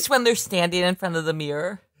 Wait, is this when they're standing in front of the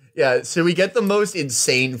mirror? Yeah, so we get the most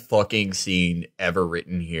insane fucking scene ever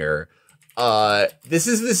written here. This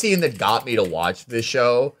is the scene that got me to watch this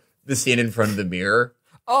show, the scene in front of the mirror.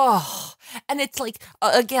 Oh, and it's like,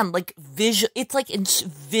 again, like it's like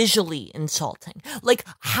visually insulting. Like,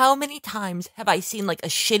 how many times have I seen like a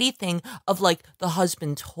shitty thing of like the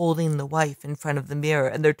husband's holding the wife in front of the mirror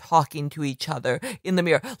and they're talking to each other in the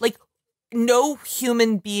mirror? Like, no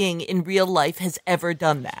human being in real life has ever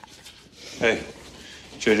done that. Hey,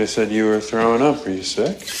 JJ said you were throwing up. Are you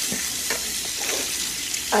sick?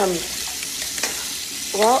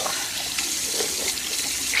 Well,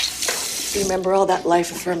 you remember all that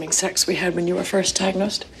life-affirming sex we had when you were first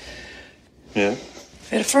diagnosed? Yeah.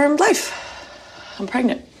 It affirmed life. I'm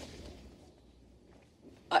pregnant.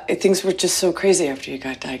 Things were just so crazy after you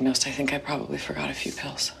got diagnosed. I think I probably forgot a few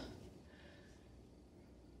pills.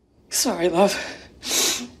 Sorry, love.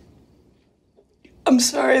 I'm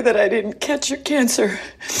sorry that I didn't catch your cancer.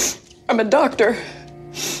 I'm a doctor.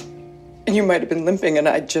 And you might have been limping and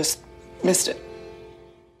I just missed it.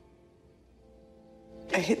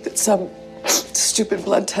 I hate that some stupid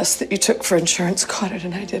blood test that you took for insurance caught it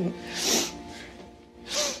and I didn't.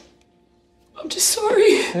 I'm just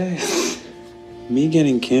sorry. Hey, me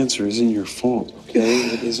getting cancer isn't your fault, okay?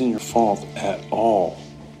 It isn't your fault at all.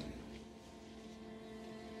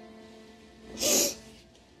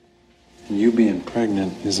 You being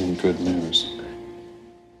pregnant isn't good news.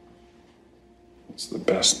 It's the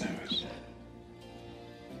best news.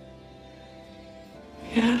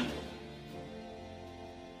 Yeah.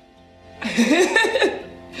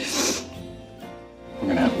 We're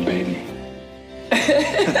gonna have a baby.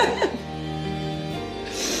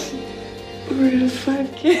 We're gonna have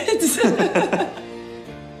 5 kids.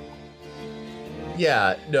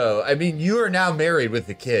 Yeah, no, I mean, you are now married with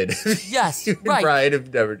a kid. Yes, you and right. Brian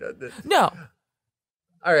have never done this. No.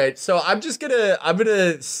 All right, so I'm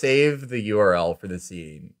gonna save the URL for the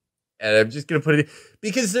scene, and I'm just gonna put it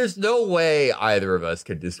because there's no way either of us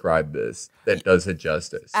could describe this that does it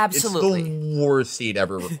justice. Absolutely, it's the worst scene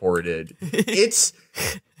ever recorded. It's.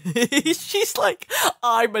 She's like,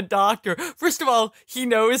 I'm a doctor. First of all, he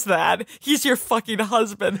knows that. He's your fucking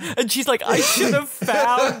husband. And she's like, I should have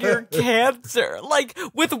found your cancer. Like,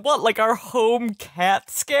 with what? Like our home CAT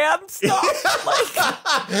scan stuff?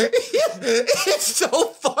 Like, it's so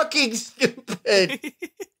fucking stupid.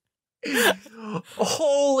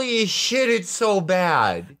 Holy shit, it's so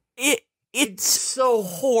bad. It's so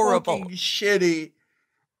horrible. Fucking shitty.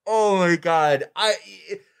 Oh my God.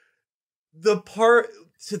 The part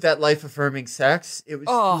to that life affirming sex, it was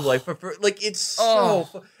too life affirming. Like, it's so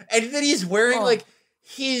and then he's wearing like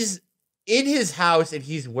he's in his house and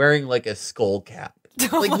he's wearing like a skull cap.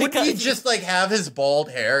 Like, wouldn't he just like have his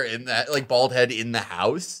bald hair in that, like bald head in the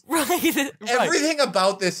house? Right. Everything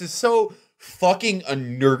about this is so fucking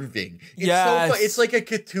unnerving. It's so it's like a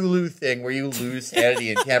Cthulhu thing where you lose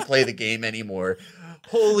sanity and can't play the game anymore.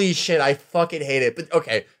 Holy shit, I fucking hate it. But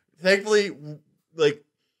okay, thankfully, like,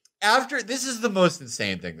 after this is the most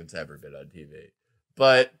insane thing that's ever been on TV.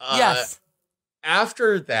 But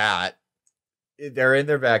after that, they're in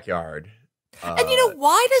their backyard. And you know,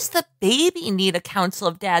 why does the baby need a council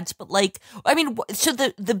of dads? But like, I mean, so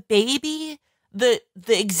the baby, the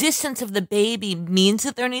existence of the baby means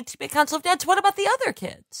that there needs to be a council of dads. What about the other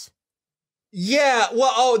kids? Yeah,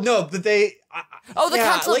 well, but they. The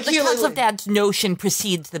council of dads notion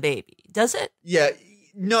precedes the baby, does it? Yeah.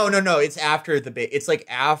 No. It's after the it's like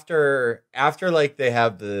after like they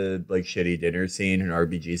have the like shitty dinner scene and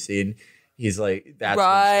RBG scene. He's like, that's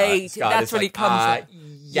right. When Scott that's is when like, he comes.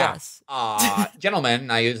 In. Yes.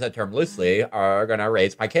 Gentlemen, I use that term loosely, are gonna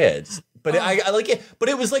raise my kids But I like it. But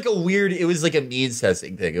it was like it was like a means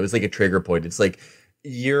testing thing. It was like a trigger point. It's like,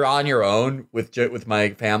 you're on your own with my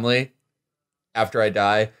family after I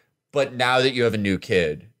die, but now that you have a new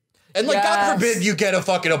kid, and like, God forbid you get a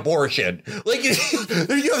fucking abortion. Like, you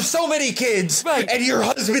have so many kids, right, and your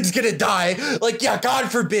husband's gonna die. Like, yeah, God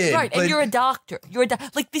forbid. Right, and you're a doctor.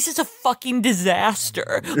 Like, this is a fucking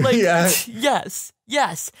disaster. Like, yes.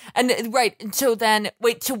 And right, and so then,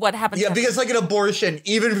 wait, so what happened? Yeah, because like an abortion,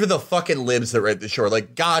 even for the fucking libs that write the shore,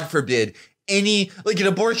 like, God forbid, like, an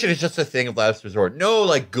abortion is just a thing of last resort. No,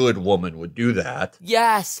 like, good woman would do that.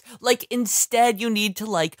 Yes. Like, instead you need to,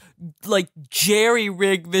 like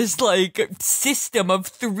jerry-rig this, like, system of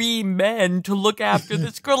 3 men to look after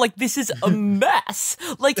this girl. Like, this is a mess.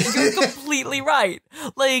 Like, you're completely right.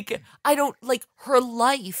 Like, her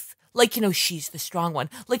life, like, she's the strong one.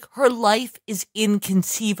 Like, her life is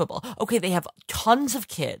inconceivable. Okay, they have tons of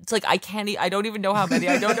kids. Like, I don't even know how many.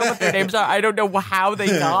 I don't know what their names are. I don't know how they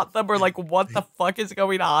got them or, like, what the fuck is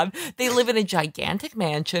going on. They live in a gigantic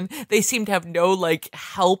mansion. They seem to have no, like,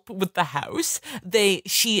 help with the house.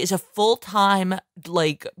 She is a full-time,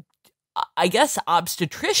 like, I guess,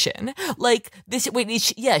 obstetrician. Like, this,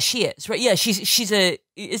 she is, right? Yeah,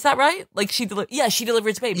 is that right? Like, she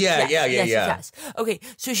delivers babies. Yes. Okay,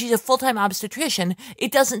 so she's a full-time obstetrician.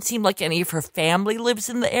 It doesn't seem like any of her family lives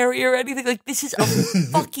in the area or anything. Like, this is a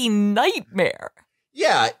fucking nightmare.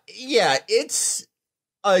 Yeah, it's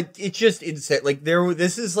just insane. Like,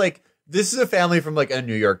 this is a family from, like, a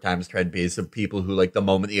New York Times trend piece of people who, like, the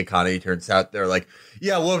moment the economy turns out, they're like,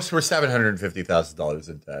 yeah, whoops, we're $750,000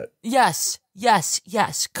 in debt.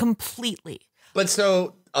 Yes, completely. But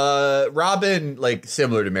so, Robin, like,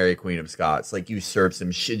 similar to Mary Queen of Scots, like, usurps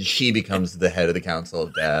him. She becomes the head of the Council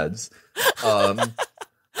of Dads.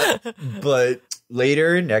 But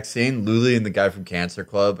later, next scene, Luli and the guy from Cancer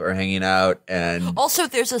Club are hanging out, and also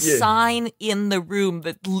there's a sign in the room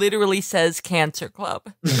that literally says Cancer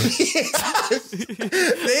Club. They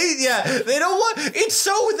don't want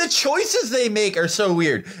the choices they make are so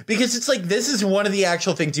weird, because it's like, this is one of the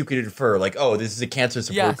actual things you could infer, like, oh, this is a cancer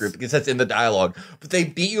support group, because that's in the dialogue, but they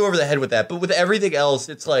beat you over the head with that. But with everything else,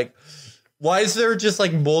 it's like, why is there just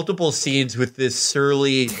like multiple scenes with this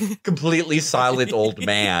surly, completely silent old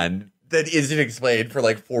man that isn't explained for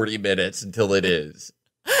like 40 minutes until it is?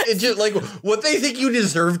 It's just like, what they think you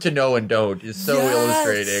deserve to know and don't is so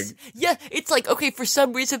illustrating. Yeah, it's like, okay, for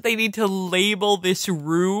some reason they need to label this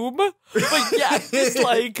room, but yeah, this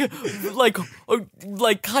like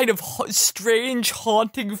kind of strange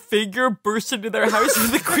haunting figure bursts into their house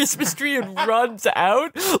with a Christmas tree and runs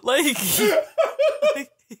out. Like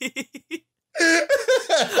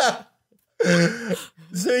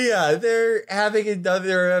So yeah, they're having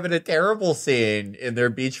a terrible scene in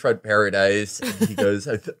their beachfront paradise, and he goes,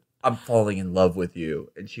 I'm falling in love with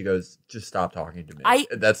you. And she goes, just stop talking to me.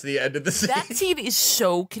 And that's the end of the scene. That scene is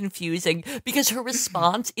so confusing, because her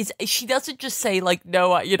response is, she doesn't just say like,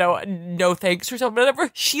 no, no thanks or something,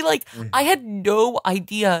 whatever. She like, I had no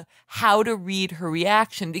idea how to read her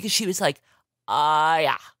reaction, because she was like,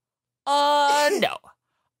 yeah. No.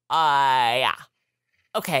 Yeah.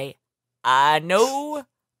 Okay. No.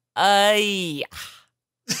 Yeah.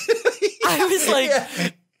 I was like,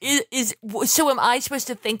 so am I supposed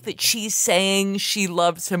to think that she's saying she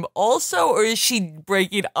loves him also, or is she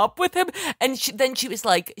breaking up with him? And then she was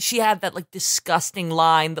like, she had that like disgusting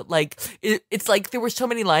line that like, it's like there were so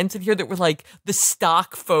many lines in here that were like the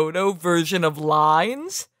stock photo version of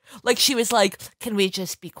lines. Like, she was like, can we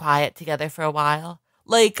just be quiet together for a while?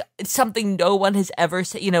 Like, it's something no one has ever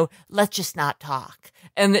said, let's just not talk.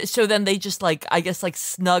 And so then they just like, I guess like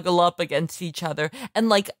snuggle up against each other. And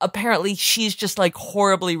like, apparently she's just like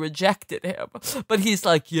horribly rejected him. But he's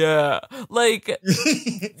like, yeah, like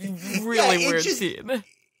really weird scene.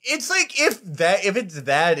 It's like, if it's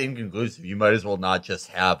that inconclusive, you might as well not just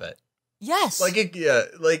have it. Yes.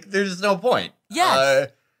 Like there's no point. Yes.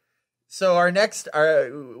 So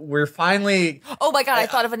we're finally. Oh my God! I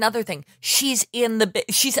thought of another thing. She's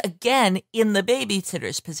again in the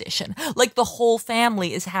babysitter's position. Like, the whole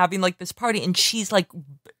family is having like this party, and she's like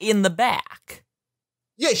in the back.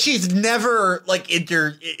 Yeah, she's never like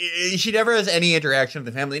she never has any interaction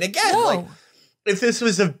with the family. And again, like, if this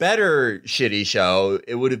was a better shitty show,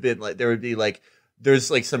 it would have been like, there would be like,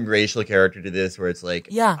 there's like some racial character to this where it's like,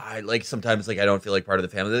 I like, sometimes like, I don't feel like part of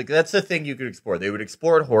the family. Like, that's the thing you could explore. They would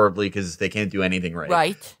explore it horribly because they can't do anything right.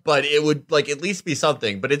 Right. But it would like at least be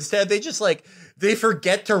something. But instead they just like, they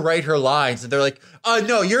forget to write her lines, and they're like,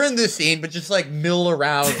 no, you're in this scene, but just like mill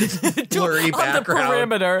around this blurry on background. the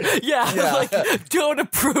perimeter. Yeah, like don't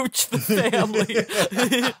approach the family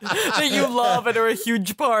that you love and are a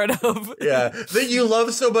huge part of. Yeah, that you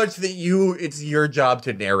love so much that it's your job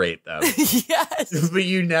to narrate them. Yes. But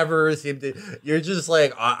you never seem to, you're just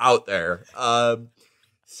like out there.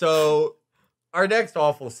 So our next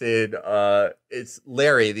awful scene, it's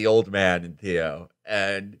Larry, the old man, and Theo.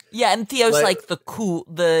 And Theo's like the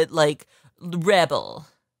rebel.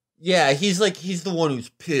 Yeah, he's the one who's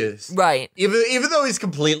pissed. Right. Even though he's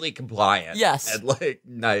completely compliant. Yes. And like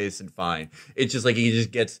nice and fine. It's just like he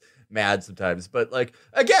just gets mad sometimes. But like,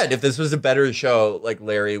 again, if this was a better show, like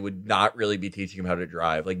Larry would not really be teaching him how to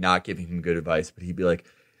drive, like not giving him good advice, but he'd be like,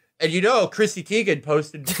 and Chrissy Teigen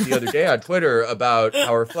posted the other day on Twitter about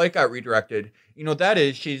how her flight got redirected. That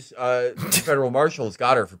is, she's federal marshals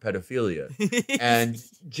got her for pedophilia. And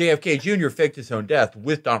JFK Jr. faked his own death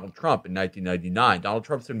with Donald Trump in 1999. Donald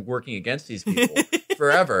Trump's been working against these people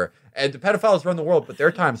forever. And the pedophiles run the world, but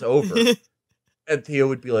their time's over. And Theo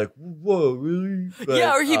would be like, whoa, really? But,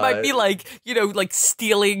 or he might be like, like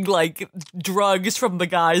stealing like drugs from the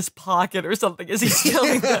guy's pocket or something as he's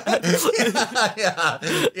stealing that.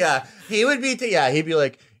 Yeah. He would be, he'd be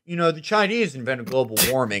like, the Chinese invented global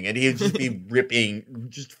warming, and he'd just be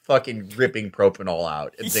fucking ripping propanol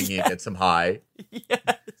out and thinking it gets him high.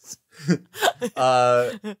 Yes.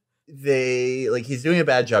 He's doing a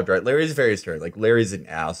bad job, right? Larry's very stern. Like, Larry's an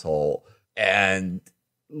asshole. And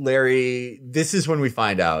Larry, this is when we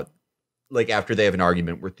find out, like, after they have an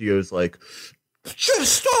argument where Theo's like,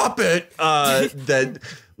 just stop it. That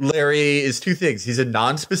Larry is two things. He's a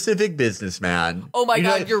non-specific businessman. Oh my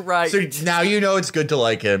God, you're right. So now it's good to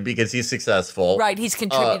like him because he's successful. Right, he's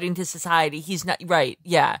contributing to society. He's not, right,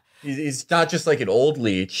 yeah. He's not just like an old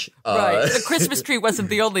leech. Right, the Christmas tree wasn't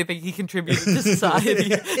the only thing he contributed to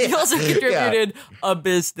society. He also contributed a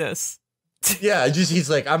business. Yeah, he's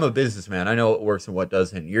like, I'm a businessman. I know what works and what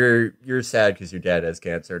doesn't. You're sad because your dad has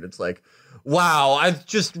cancer. And it's like, wow,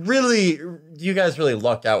 you guys really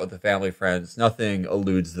lucked out with the family friends. Nothing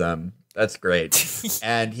eludes them. That's great.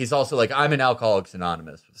 And he's also like, I'm an Alcoholics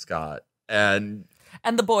Anonymous with Scott. And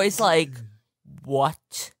the boy's like,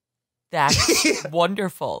 what? That's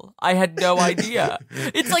wonderful. I had no idea.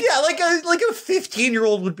 It's like, like a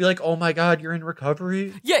 15-year-old would be like, oh my God, you're in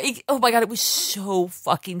recovery. Yeah. Oh my God, it was so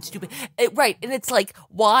fucking stupid. Right. And it's like,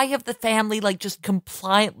 why have the family like just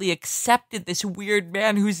compliantly accepted this weird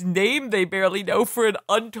man whose name they barely know for an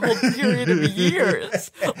untold period of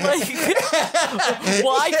years? Like,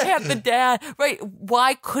 why can't the dad, right?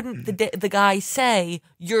 Why couldn't the guy say,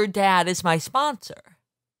 your dad is my sponsor?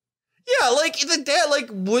 Yeah, like the dad, like,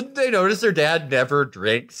 wouldn't they notice their dad never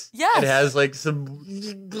drinks? Yes. It has like some,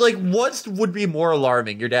 like, what would be more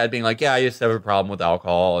alarming? Your dad being like, yeah, I used to have a problem with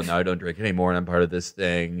alcohol and now I don't drink anymore and I'm part of this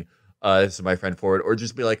thing. This is my friend Ford. Or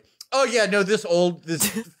just be like, oh yeah, no, this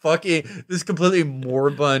completely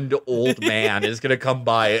moribund old man is going to come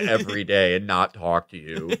by every day and not talk to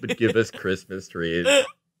you, but give us Christmas trees.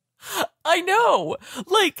 I know.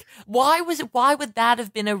 Like, why would that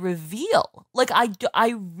have been a reveal? Like, I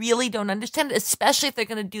really don't understand it, especially if they're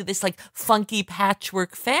going to do this, like, funky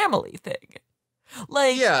patchwork family thing.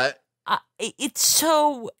 Like, yeah. It's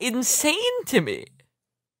so insane to me.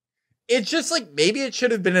 It's just, like, maybe it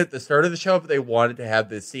should have been at the start of the show, but they wanted to have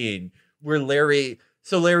this scene where Larry's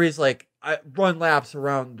like, I run laps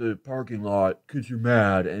around the parking lot because you're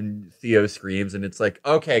mad, and Theo screams, and it's like,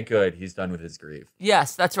 okay, good, he's done with his grief.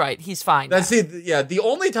 Yes, that's right, he's fine. That's it. Yeah, the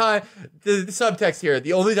only time, the subtext here,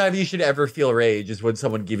 the only time you should ever feel rage is when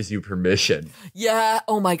someone gives you permission. Yeah,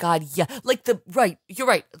 oh my God, yeah. Like, you're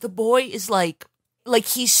right, the boy is like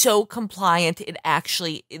he's so compliant, it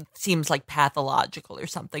seems like pathological or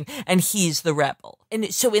something, and he's the rebel.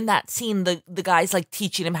 And so in that scene, the guy's like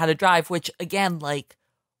teaching him how to drive, which again, like,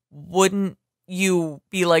 wouldn't you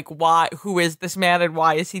be like, who is this man and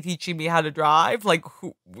why is he teaching me how to drive? Like,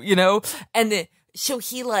 who, And so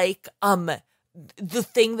he like, the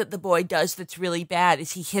thing that the boy does that's really bad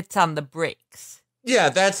is he hits on the brakes. Yeah,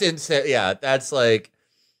 that's insane. Yeah, that's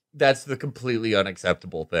the completely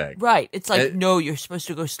unacceptable thing. Right. It's like, no, you're supposed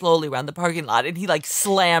to go slowly around the parking lot. And he like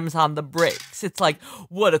slams on the brakes. It's like,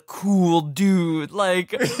 what a cool dude.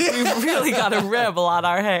 Like, we've really got a rebel on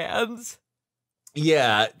our hands.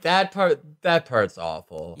 Yeah, that part's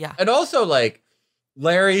awful. Yeah. And also, like,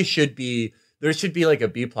 there should be like a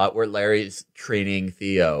B plot where Larry's training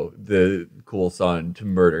Theo, the cool son, to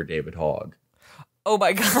murder David Hogg. Oh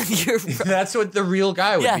my God, you're right. That's what the real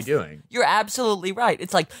guy would be doing. You're absolutely right.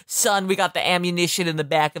 It's like, son, we got the ammunition in the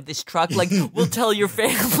back of this truck. Like, we'll tell your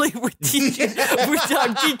family I'm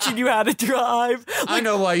teaching you how to drive. Like, I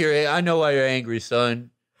know why you're angry,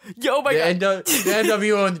 son. Oh my God. The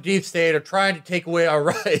NWO and the deep state are trying to take away our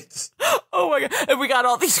rights. Oh my God. And we got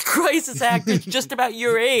all these crisis actors just about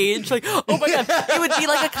your age. Like, oh my God. It would be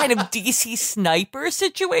like a kind of DC Sniper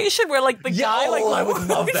situation where like the guy like... I would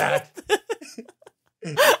love that.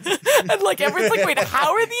 And like everyone's like, wait,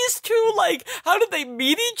 how are these two? Like, how did they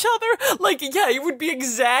meet each other? Like, yeah, it would be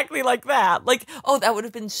exactly like that. Like, oh, that would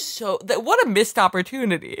have been what a missed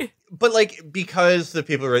opportunity. But like, because the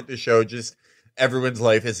people who write the show just... everyone's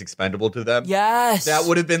life is expendable to them. Yes. That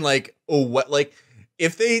would have been like,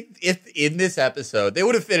 if in this episode, they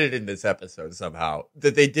would have fit it in this episode somehow,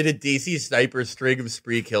 that they did a DC Sniper string of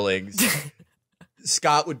spree killings.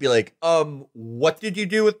 Scott would be like, what did you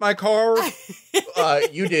do with my car?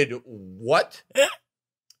 You did what?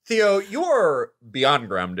 Theo, you are beyond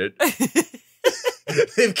grounded.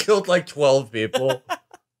 They've killed like 12 people.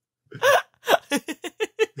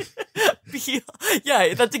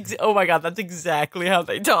 Yeah, oh my God, that's exactly how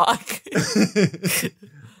they talk.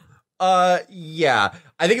 Yeah.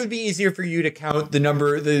 I think it would be easier for you to count the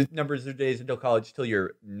numbers of days until college till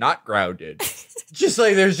you're not grounded. Just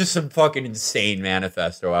like there's just some fucking insane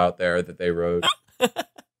manifesto out there that they wrote.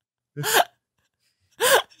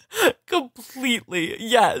 Completely,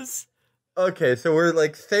 yes. Okay, so we're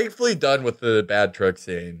like thankfully done with the bad truck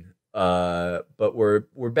scene. But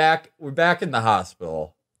we're back in the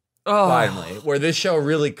hospital. Oh. Finally, where this show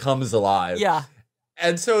really comes alive. Yeah.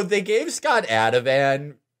 And so they gave Scott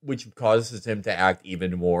Ativan, which causes him to act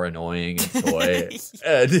even more annoying and coy.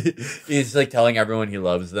 And he's like telling everyone he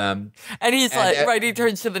loves them. And he's he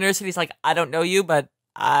turns to the nurse and he's like, I don't know you, but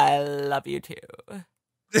I love you too.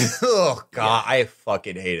 Oh, God, yeah. I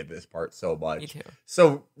fucking hated this part so much. Me too.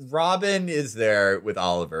 So Robin is there with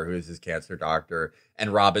Oliver, who's his cancer doctor,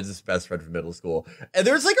 and Robin's his best friend from middle school. And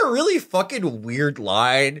there's like a really fucking weird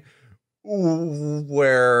line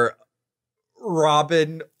where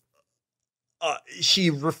Robin...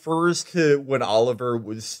 she refers to when Oliver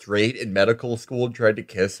was straight in medical school and tried to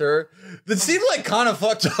kiss her. That seemed like kind of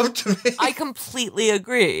fucked up to me. I completely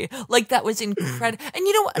agree. Like, that was incredible. And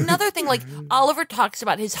you know, another thing, like, Oliver talks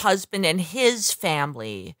about his husband and his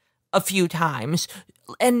family a few times,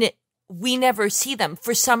 and we never see them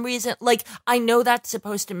for some reason. Like, I know that's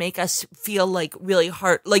supposed to make us feel like really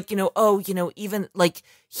hard, like, even like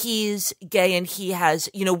he's gay and he has,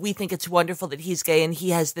 we think it's wonderful that he's gay and he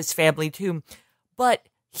has this family too, but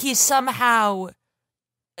he's somehow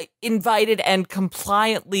invited and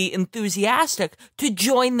compliantly enthusiastic to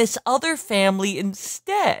join this other family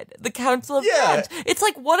instead, the Council of Dads. It's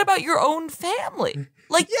like, what about your own family?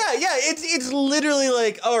 Like, yeah, it's literally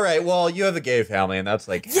like, all right, well, you have a gay family, and that's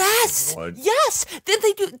like, yes. Then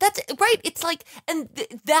they do. That's right. It's like, and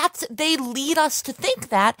they lead us to think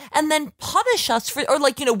that, and then punish us for, or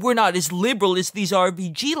like, we're not as liberal as these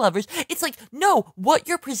RBG lovers. It's like, no, what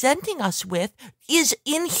you're presenting us with is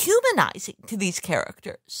inhumanizing to these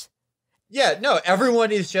characters. Yeah, no,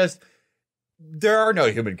 everyone is just. There are no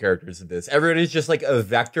human characters in this. Everyone is just like a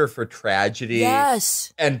vector for tragedy.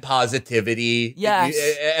 Yes. And positivity. Yes.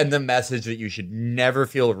 And the message that you should never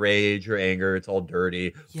feel rage or anger. It's all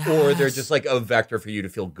dirty. Yes. Or they're just like a vector for you to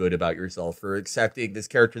feel good about yourself for accepting this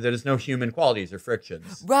character that has no human qualities or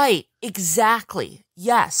frictions. Right. Exactly.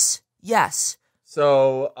 Yes.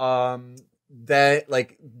 So, that,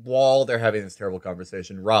 like, while they're having this terrible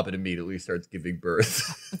conversation, Robin immediately starts giving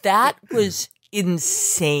birth. That was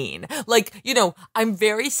insane. Like, I'm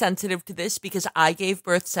very sensitive to this because I gave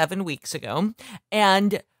birth 7 weeks ago,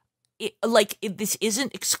 and this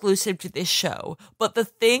isn't exclusive to this show, but the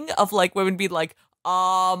thing of like women being like,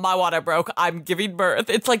 my water broke, I'm giving birth.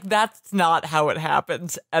 It's like, that's not how it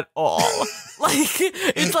happens at all. Like,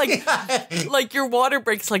 it's like your water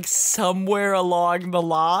breaks like somewhere along the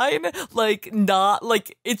line. Like, not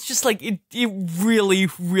like, it's just like, it really,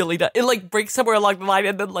 really does. It like breaks somewhere along the line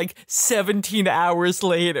and then like 17 hours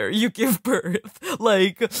later you give birth.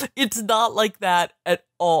 Like, it's not like that at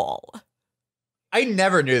all. I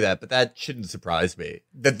never knew that, but that shouldn't surprise me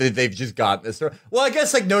that they've just gotten this. Well, I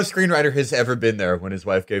guess like no screenwriter has ever been there when his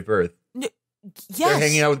wife gave birth. Yes. They're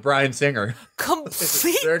hanging out with Bryan Singer.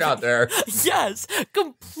 Completely. They're not there. Yes,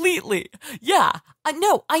 completely. Yeah, I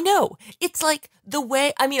know. It's like the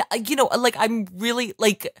way, like I'm really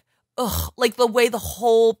like, like the way the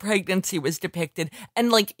whole pregnancy was depicted.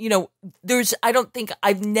 And like, you know,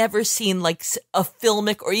 I've never seen like a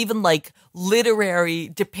filmic or even like literary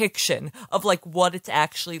depiction of like what it's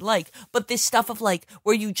actually like. But this stuff of like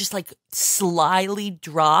where you just like slyly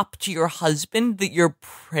drop to your husband that you're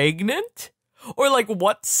pregnant, or like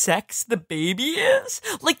what sex the baby is.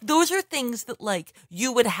 Like those are things that like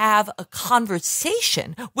you would have a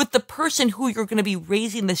conversation with the person who you're going to be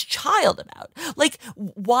raising this child about. Like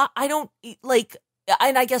why I don't like,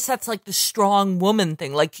 and I guess that's like the strong woman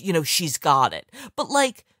thing. Like, you know, she's got it. But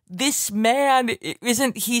like this man,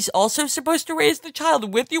 he's also supposed to raise the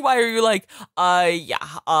child with you? Why are you like,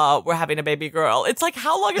 we're having a baby girl? It's like,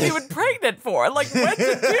 how long have you been pregnant for? Like, when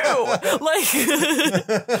to do? Like,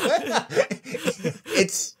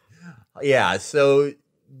 so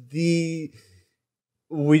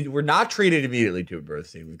we're not treated immediately to a birth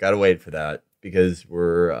scene. We've got to wait for that because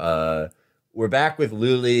we're back with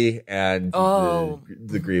Luli and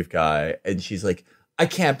the grief guy, and she's like, I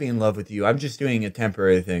can't be in love with you. I'm just doing a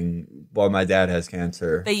temporary thing while my dad has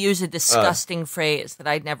cancer. They use a disgusting phrase that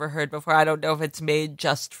I'd never heard before. I don't know if it's made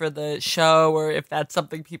just for the show or if that's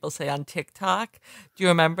something people say on TikTok. Do you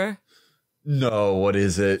remember? No, what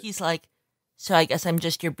is it? He's like, so I guess I'm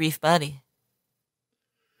just your brief buddy.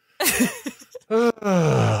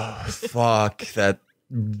 Oh, fuck. That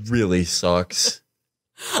really sucks.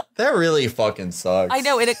 That really fucking sucks. I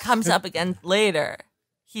know, and it comes up again later.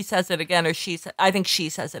 He says it again, or I think she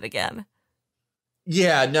says it again.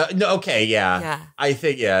 Yeah, no, okay, yeah. Yeah. I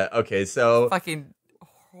think, yeah, okay, so. Fucking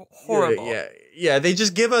horrible. Yeah, they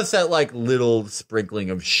just give us that, like, little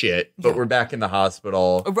sprinkling of shit, but we're back in the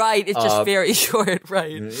hospital. Right, it's just very short,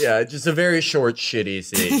 right. Yeah, just a very short, shitty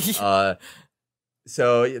scene.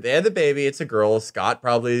 So they had the baby, it's a girl. Scott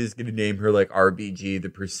probably is going to name her, like, RBG, the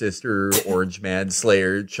Persister, Orange Man,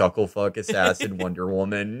 Slayer, Chucklefuck, Assassin, Wonder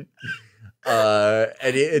Woman.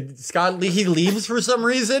 And Scott, he leaves for some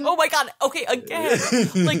reason. Oh my God. Okay. Again.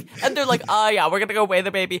 Like, and they're like, oh yeah, we're going to go weigh the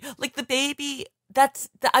baby. Like the baby,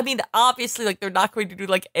 I mean, obviously like they're not going to do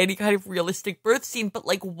like any kind of realistic birth scene, but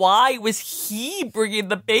like, why was he bringing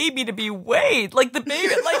the baby to be weighed? Like the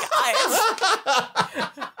baby, like,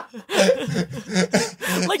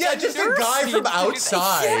 yeah, just a guy from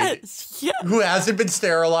outside who hasn't been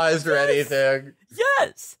sterilized or anything.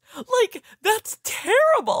 Yes. Like, that's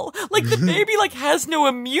terrible. Like, the baby, like, has no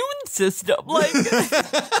immune system. Like...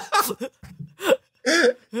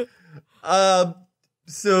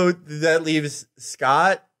 So that leaves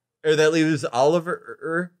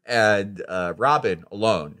Oliver and Robin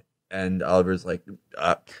alone. And Oliver's like,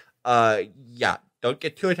 yeah, don't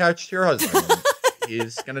get too attached to your husband.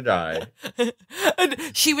 He's gonna die. And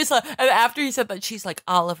she was like, and after he said that, she's like,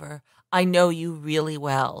 Oliver, I know you really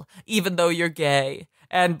well, even though you're gay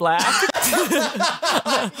and black.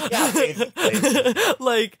 Yeah, basically.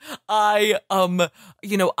 Like, I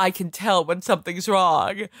can tell when something's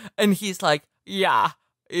wrong. And he's like, yeah,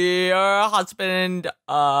 your husband,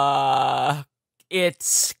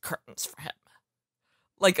 it's curtains for him.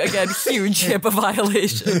 Like, again, huge HIPAA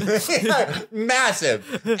violation. Yeah,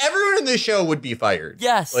 massive. Everyone in this show would be fired.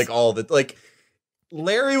 Yes. Like,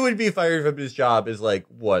 Larry would be fired from his job as, like,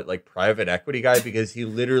 what, like, private equity guy? Because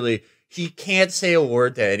he can't say a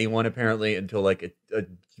word to anyone, apparently, until, like, a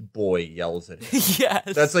boy yells at him.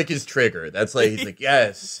 Yes. That's, like, his trigger. That's, like, he's like,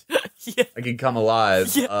 yes, yeah. I can come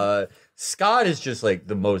alive. Yeah. Scott is just, like,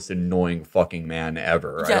 the most annoying fucking man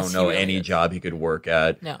ever. Yes, I don't know really any is. job he could work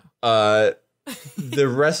at. No. The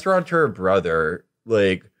restaurateur brother,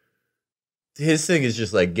 like, his thing is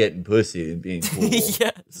just like getting pussy and being cool.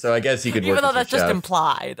 Yes. So I guess he could work Even though as a that's just chef.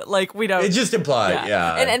 implied. Like, we don't. It's just implied,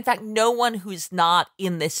 yeah. And in fact, no one who's not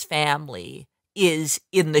in this family is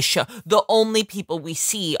in the show. The only people we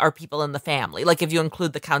see are people in the family. Like, if you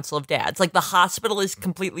include the Council of Dads. Like, the hospital is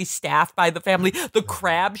completely staffed by the family. The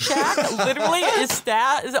Crab Shack literally is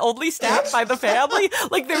only staffed by the family.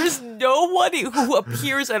 Like, there is no one who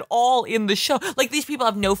appears at all in the show. Like, these people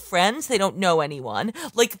have no friends. They don't know anyone.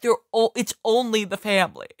 Like, it's only the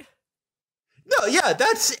family. No, yeah,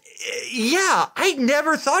 I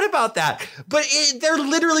never thought about that. But they're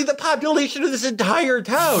literally the population of this entire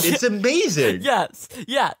town. It's amazing. Yes.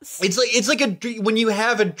 It's like when you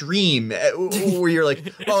have a dream where you're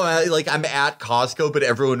like, oh, like I'm at Costco, but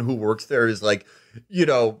everyone who works there is like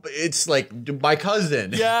it's like my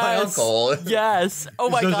cousin, my uncle. Yes. Oh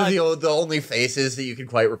my God. God. Those are the only faces that you can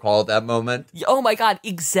quite recall at that moment. Oh my God.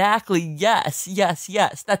 Exactly. Yes.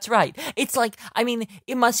 That's right. It's like, I mean,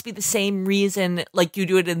 it must be the same reason, like you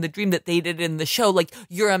do it in the dream that they did in the show. Like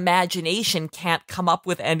your imagination can't come up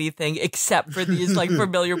with anything except for these like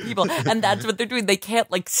familiar people. And that's what they're doing. They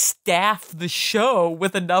can't like staff the show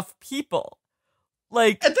with enough people.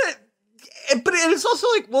 Like, but it's also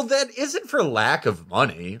like, well, that isn't for lack of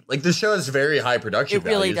money. Like the show has very high production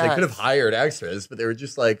values. Really does. They could have hired extras, but they were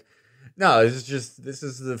just like, no, this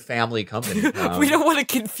is the family company. We don't want to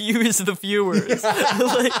confuse the viewers.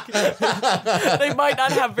 Like, they might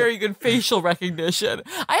not have very good facial recognition.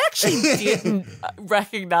 I actually didn't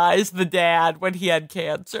recognize the dad when he had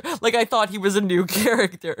cancer. Like, I thought he was a new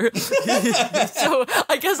character. So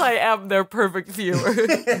I guess I am their perfect viewer.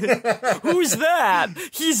 Who's that?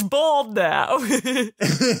 He's bald now. You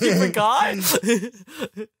forgot?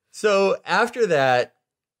 So after that,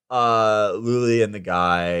 Luli's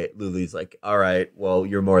like, all right, well,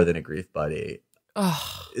 you're more than a grief buddy.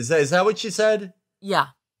 Is that what she said? Yeah.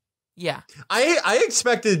 I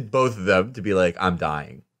expected both of them to be like, I'm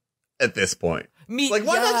dying at this point. Why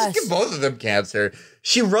not just give both of them cancer?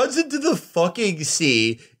 She runs into the fucking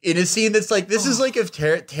sea in a scene that's like, this is like if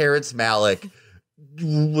Terrence Malick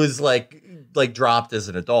was like dropped as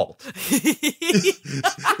an adult.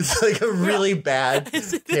 It's like a really bad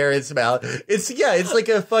Terrence Malick. It's like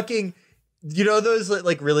a fucking, those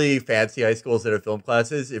like really fancy high schools that have film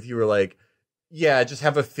classes. If you were like, yeah, just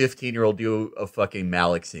have a 15-year-old do a fucking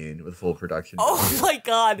Malick scene with full production. Oh my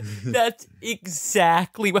God, that's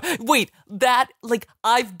exactly what. Wait,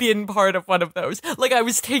 I've been part of one of those. Like, I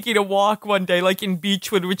was taking a walk one day, like in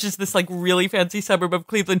Beechwood, which is this like really fancy suburb of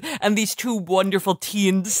Cleveland, and these two wonderful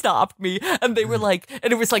teens stopped me, and they were like,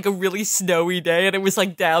 and it was like a really snowy day, and it was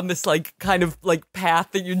like down this like kind of like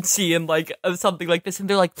path that you'd see in like something like this, and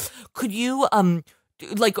they're like, could you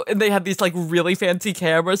like, and they had these like really fancy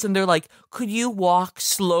cameras, and they're like, could you walk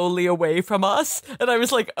slowly away from us? And I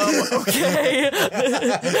was like, oh, okay.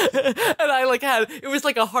 And I like it was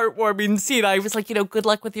like a heartwarming scene. I was like, good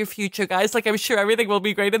luck with your future, guys. Like, I'm sure everything will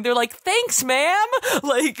be great. And they're like, thanks, ma'am.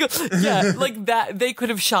 Like, yeah, like that. They could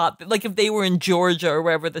have shot, like, if they were in Georgia or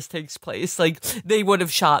wherever this takes place, like, they would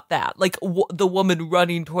have shot that. Like, the woman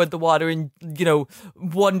running toward the water and,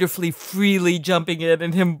 wonderfully freely jumping in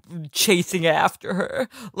and him chasing after her.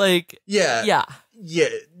 Like, yeah,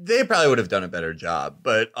 they probably would have done a better job,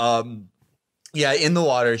 but in the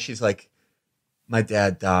water she's like, my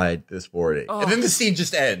dad died this morning, and then the scene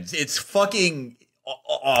just ends. It's fucking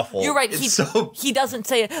awful. You're right. He doesn't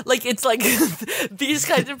say it. Like, it's like these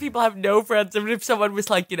kinds of people have no friends. And if someone was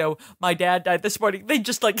like, my dad died this morning, they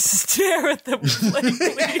just like stare at them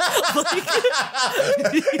blankly.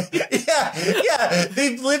 Yeah.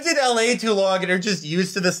 They've lived in LA too long and are just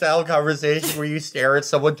used to the style of conversation where you stare at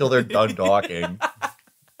someone till they're done talking.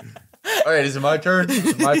 All right, is it my turn? Yeah,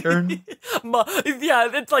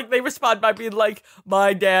 it's like they respond by being like,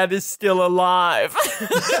 my dad is still alive.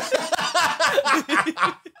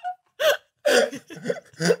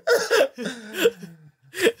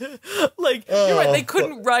 Like, you're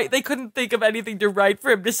right, they couldn't think of anything to write for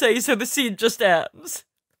him to say, so the scene just ends.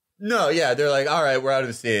 No, yeah, they're like, all right, we're out of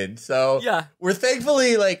the scene. So yeah, we're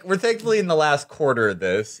thankfully in the last quarter of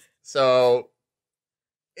this. So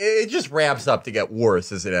it just ramps up to get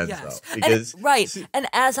worse as it ends, though. Because and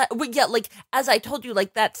as I told you,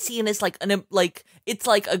 like, that scene is like it's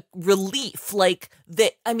like a relief. Like,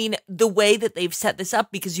 the way that they've set this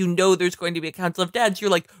up, because there's going to be a council of dads, you're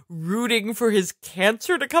like rooting for his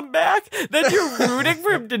cancer to come back, then you're rooting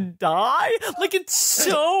for him to die. Like, it's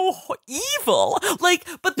so evil. Like,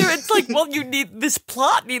 but it's like, well, you need this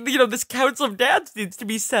plot. This council of dads needs to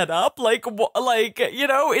be set up. Like,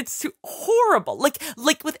 it's horrible.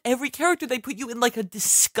 Like with every character, they put you in like a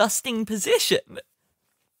disgusting position.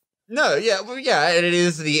 No, yeah, well, yeah, and it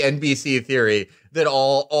is the NBC theory that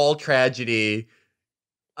all tragedy.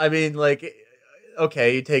 I mean, like,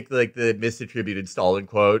 okay, you take like the misattributed Stalin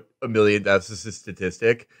quote, "1 million deaths is a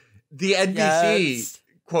statistic." The NBC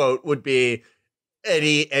quote would be,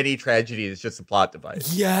 "Any tragedy is just a plot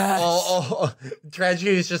device." Yes,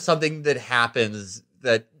 tragedy is just something that happens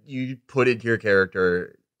that you put into your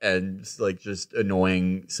character, and like just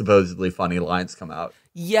annoying, supposedly funny lines come out.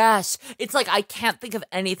 Yes. It's like, I can't think of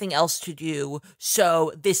anything else to do,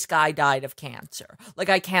 so this guy died of cancer. Like,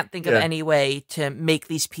 I can't think of any way to make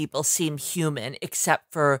these people seem human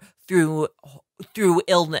except for through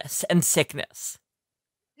illness and sickness.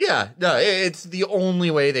 Yeah, no, it's the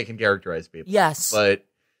only way they can characterize people. Yes. But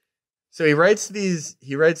So he writes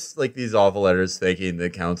like these awful letters thanking the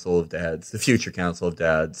Council of Dads, the future Council of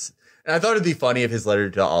Dads. And I thought it'd be funny if his letter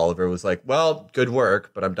to Oliver was like, well, good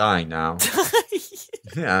work, but I'm dying now.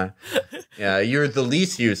 Yeah. Yeah, you're the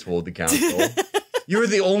least useful of the council. You were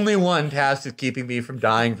the only one tasked with keeping me from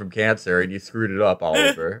dying from cancer, and you screwed it up,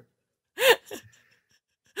 Oliver.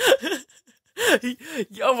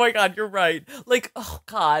 Oh my God, you're right. Like, oh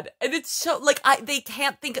God. And it's so, like, they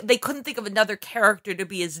couldn't think of another character to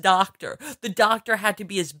be his doctor. The doctor had to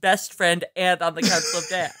be his best friend and on the Council of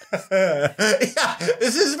Dads. Yeah,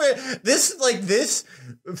 this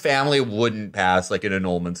family wouldn't pass, like, an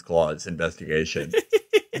annulments clause investigation.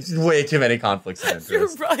 There's way too many conflicts of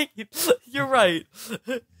interest. You're right.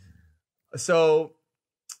 So,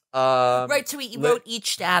 right, so he wrote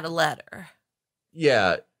each dad a letter.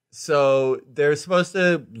 Yeah. So they're supposed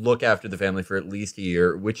to look after the family for at least a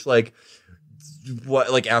year, which after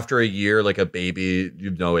a year, like a baby, you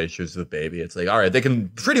have no issues with baby. It's like, all right, they can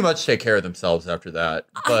pretty much take care of themselves after that.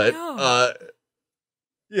 But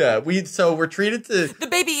yeah, we're treated to the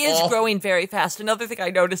baby is growing very fast. Another thing I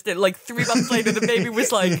noticed, that like 3 months later, the baby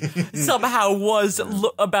was like somehow was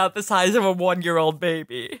about the size of a 1-year-old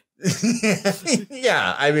baby.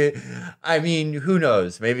 Yeah, I mean, who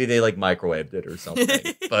knows? Maybe they like microwaved it or something.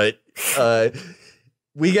 But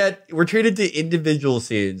we're treated to individual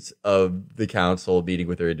scenes of the council meeting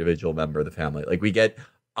with their individual member of the family. Like we get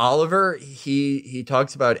Oliver, he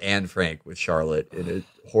talks about Anne Frank with Charlotte in a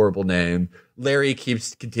horrible name. Larry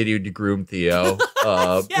keeps continuing to groom Theo.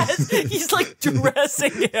 Yes, he's like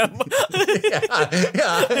dressing him. Yeah.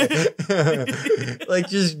 Like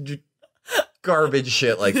just garbage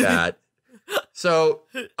shit like that. So,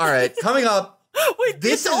 all right, coming up. Wait,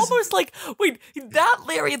 this is almost like that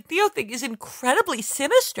Larry and Theo thing is incredibly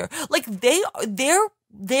sinister. Like their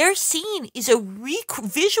scene is a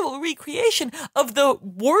visual recreation of the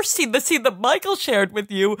worst scene, the scene that Michael shared with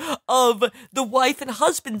you of the wife and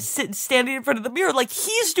husband standing in front of the mirror. Like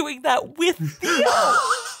he's doing that with Theo.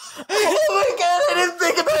 Oh my God, I didn't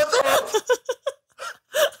think about that.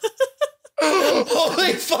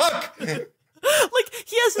 Holy fuck. Like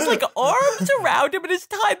he has his like arms around him and his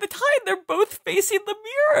tie. The time they're both facing the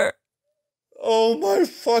mirror. Oh my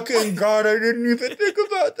fucking God, I didn't even think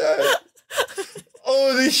about that.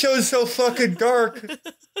 Oh, this show's so fucking dark.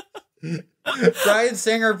 Bryan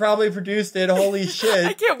Singer probably produced it. Holy shit.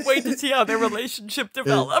 I can't wait to see how their relationship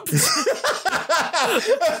develops.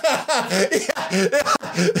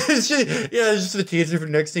 It's just the teaser for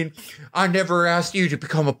the next scene. I never asked you to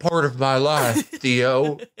become a part of my life,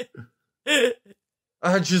 Theo.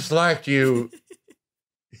 I just liked you.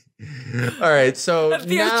 All right, so and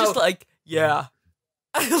Theo's now, just like, yeah.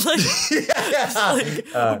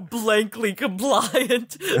 Blankly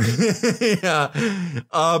compliant.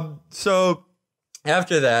 Yeah. So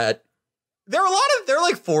after that, there are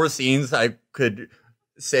like 4 scenes I could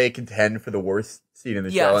say contend for the worst scene in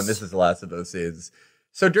the show, and this is the last of those scenes.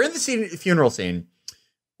 So during the funeral scene,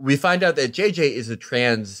 we find out that JJ is a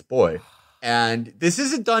trans boy, and this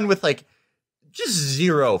isn't done with like just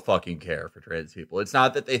zero fucking care for trans people. It's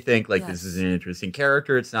not that they think like this is an interesting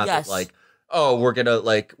character. It's not that like, oh, we're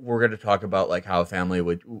gonna talk about like how a family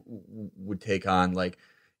would take on like,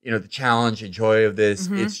 you know, the challenge and joy of this.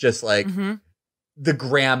 Mm-hmm. It's just like the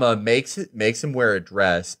grandma makes him wear a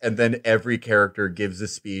dress, and then every character gives a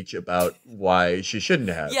speech about why she shouldn't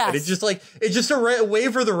have. Yes. And it's just a way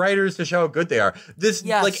for the writers to show how good they are.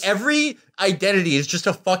 Like every identity is just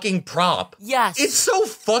a fucking prop. Yes. It's so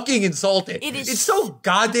fucking insulting. It's so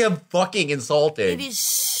goddamn fucking insulting. It is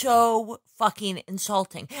so fucking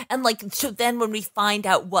insulting. And like, so then when we find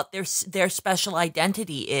out what their special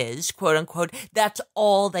identity is, quote unquote, that's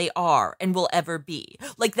all they are and will ever be.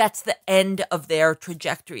 Like that's the end of their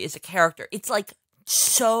trajectory as a character. It's like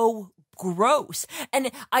so gross. And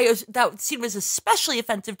that scene was especially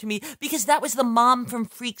offensive to me because that was the mom from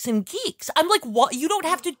Freaks and Geeks. I'm like, what? You don't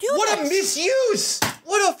have to do What a misuse!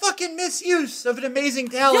 What a fucking misuse of an amazing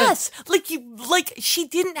talent. Yes. Like she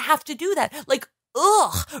didn't have to do that. Like,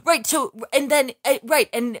 ugh. Right. So, and then, right.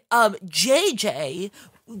 And, JJ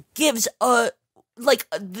gives a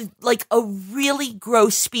really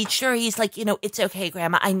gross speech where he's like, you know, it's okay,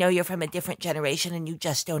 Grandma. I know you're from a different generation and you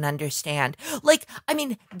just don't understand. Like, I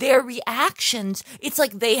mean, their reactions, it's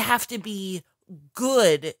like they have to be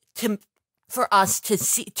good for us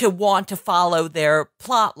to want to follow their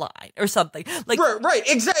plot line or something. Like, right.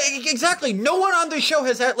 Exactly. No one on the show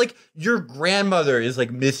has had, like, your grandmother is like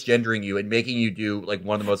misgendering you and making you do like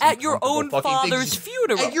one of the most at your own father's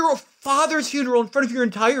funeral. At your father's funeral in front of your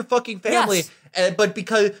entire fucking family. Yes. But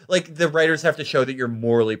because, like, the writers have to show that you're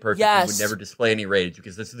morally perfect, Yes. you would never display any rage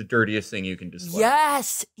because this is the dirtiest thing you can display.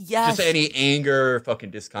 Yes. Just any anger,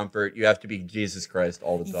 fucking discomfort. You have to be Jesus Christ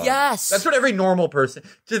all the time. Yes. That's what every normal person,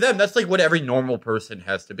 to them, that's like what every normal person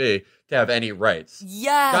has to be to have any rights.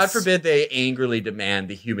 Yes. God forbid they angrily demand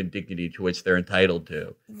the human dignity to which they're entitled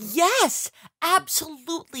to. Yes,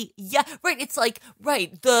 absolutely. Yeah, right. It's like,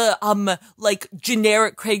 right, the like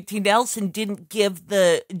generic Craig T. Nelson didn't give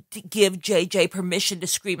JJ permission to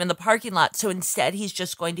scream in the parking lot, so instead he's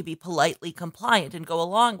just going to be politely compliant and go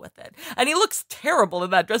along with it. And he looks terrible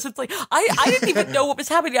in that dress. It's like I didn't even know what was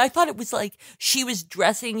happening. I thought it was like she was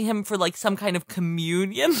dressing him for like some kind of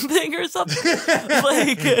communion thing or something.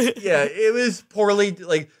 Like Yeah, it was poorly,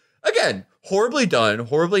 like, again, horribly done,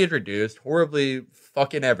 horribly introduced, horribly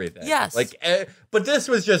fucking everything. Yes. Like, but this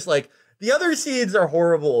was just like, the other scenes are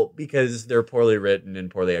horrible because they're poorly written and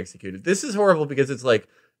poorly executed. This is horrible because it's like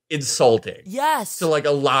insulting. yes. To like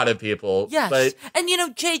a lot of people. Yes, But and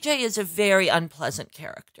JJ is a very unpleasant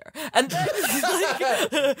character, and then,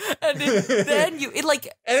 then you it like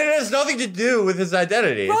and it has nothing to do with his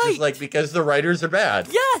identity. It's Right. just like because the writers are bad.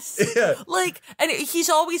 yes, Yeah. like, and he's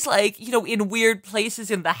always like in weird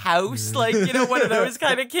places in the house, like one of those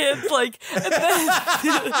kind of kids, like, and then,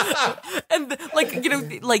 and like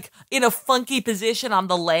like in a funky position on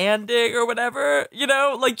the landing or whatever,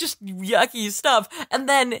 like just yucky stuff, and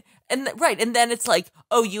then it's like,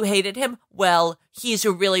 oh, you hated him? Well, he's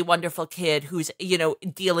a really wonderful kid who's,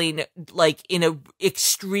 dealing like in a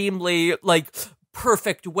extremely like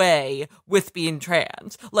perfect way with being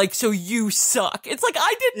trans. Like, so you suck. It's like,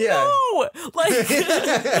 I didn't know. Like,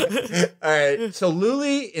 All right. So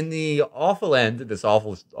Luli, in the awful end, this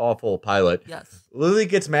awful pilot, yes. Luli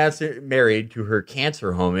gets married to her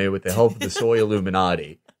cancer homie with the help of the soy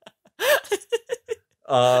Illuminati.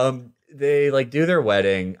 They like do their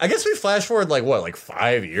wedding. I guess we flash forward like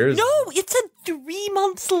 5 years. No, it's 3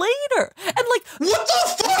 months later. And like, What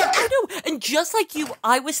the fuck? I know. And just like you,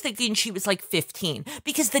 I was thinking she was like 15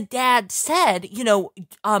 because the dad said,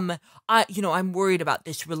 I'm worried about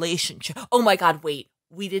this relationship. Oh my God, wait.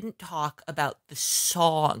 We didn't talk about the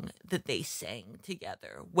song that they sang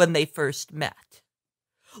together when they first met.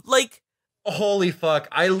 Like, Holy fuck.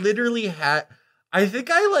 I literally I think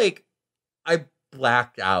I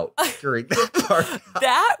blacked out during that part.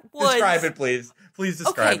 that was Describe it, please. Please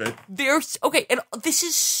describe it. And this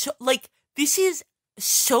is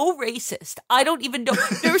so racist. I don't even know.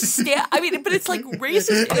 But it's like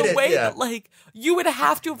racist in a way that like you would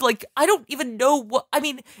have to have like, I don't even know what,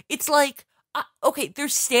 it's like, they're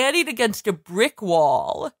standing against a brick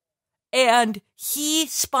wall and he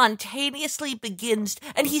spontaneously begins,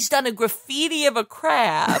 and he's done a graffiti of a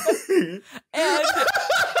crab. and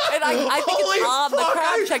I think Holy it's on the fuck,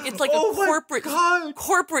 crab check. It's like oh a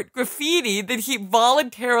corporate graffiti that he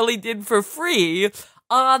voluntarily did for free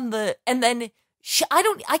I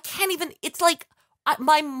can't even, it's like,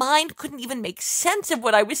 my mind couldn't even make sense of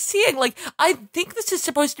what I was seeing. Like, I think this is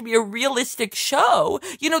supposed to be a realistic show.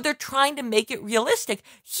 They're trying to make it realistic.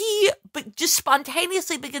 But just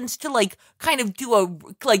spontaneously begins to like kind of do a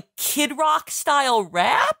like Kid Rock style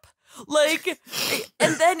rap. Like,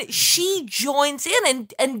 and then she joins in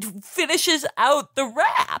and finishes out the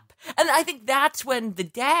rap. And I think that's when the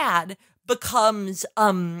dad becomes,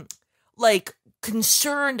 like,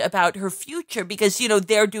 concerned about her future because,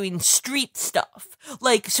 they're doing street stuff.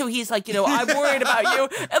 Like, so he's like, I'm worried about you.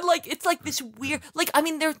 And like, it's like this weird, like,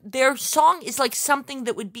 their song is like something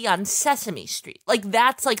that would be on Sesame Street. Like,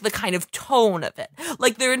 that's like the kind of tone of it.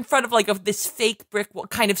 Like, they're in front of this fake brick wall,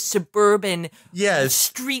 kind of suburban,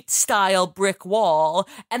 street style brick wall.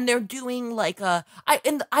 And they're doing like I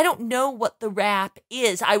don't know what the rap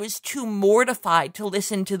is. I was too mortified to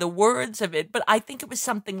listen to the words of it, but I think it was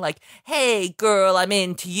something like, hey, girl, I'm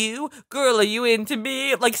into you. Girl, are you into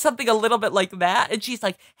me? Like something a little bit like that. And she's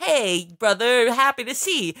like, hey, brother, happy to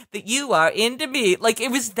see that you are into me. Like,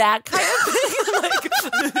 it was that kind of thing. Like,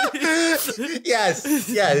 yes.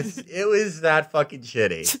 It was that fucking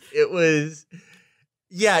shitty. It was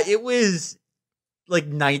like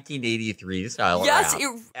 1983 style. Yes, rap.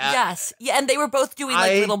 yes. Yeah, and they were both doing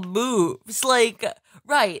like little moves. Like,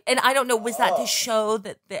 right. And I don't know, was that to show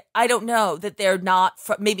that I don't know, that they're not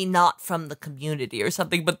maybe not from the community or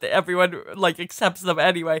something, but everyone like accepts them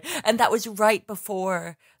anyway. And that was right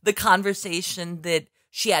before the conversation that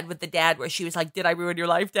she had with the dad where she was like, did I ruin your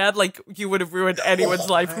life, Dad? Like, you would have ruined anyone's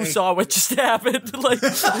life who saw what just happened. Like,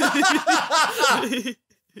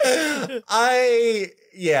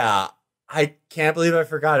 I can't believe I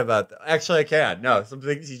forgot about that. Actually, I can. No, some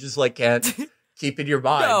things you just like can't keep in your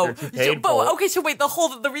mind. They're too painful. Okay, so wait,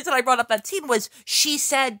 the reason I brought up that scene was she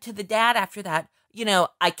said to the dad after that,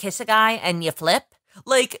 I kiss a guy and you flip.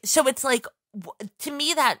 Like, so it's like, to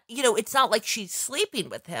me that, it's not like she's sleeping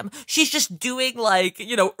with him. She's just doing like,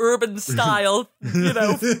 urban style,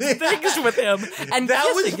 things with him. And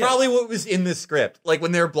that was probably what was in the script. Like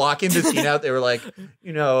when they were blocking the scene out, they were like,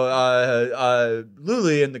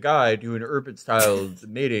 Luli and the guy do an urban style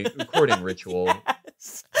courting ritual,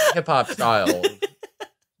 hip hop style,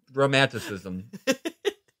 romanticism.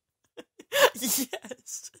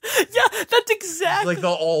 Yes. Yeah, that's exactly. Like the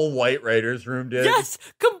all-white writers' room did. Yes,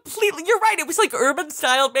 completely. You're right. It was like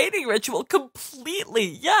urban-style mating ritual. Completely.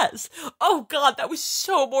 Yes. Oh, God, that was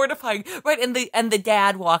so mortifying. Right, and the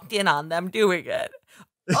dad walked in on them doing it.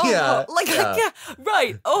 Oh, yeah.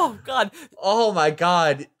 Right. Oh, God. Oh, my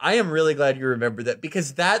God. I am really glad you remember that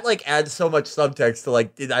because that, like, adds so much subtext to,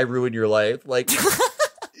 like, did I ruin your life? Like,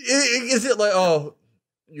 is it like, oh...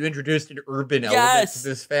 You introduced an urban element to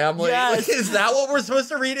this family. Yes. Like, is that what we're supposed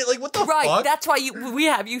to read it? Like, what the fuck? Right. That's why we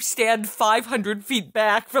have you stand 500 feet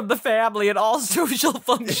back from the family at all social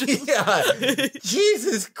functions. Yeah.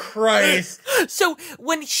 Jesus Christ. So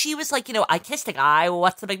when she was like, I kissed a guy. Well,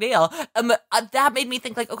 what's the big deal? That made me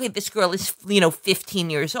think like, okay, this girl is 15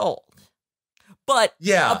 years old. But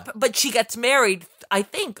but she gets married, I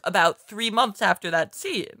think, about 3 months after that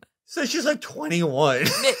scene. So she's like 21.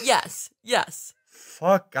 Yes.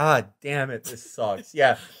 Fuck, God damn it, this sucks.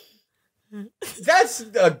 Yeah. That's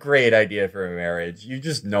a great idea for a marriage. You've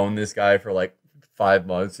just known this guy for like 5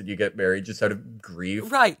 months and you get married just out of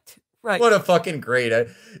grief. Right. What a fucking great...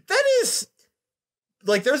 That is...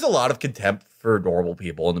 Like, there's a lot of contempt for normal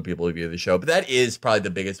people and the people who view the show, but that is probably the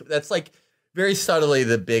biggest... That's like very subtly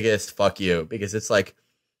the biggest fuck you, because it's like,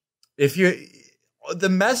 if you... The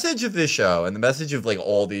message of this show and the message of like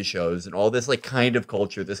all these shows and all this like kind of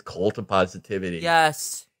culture, this cult of positivity,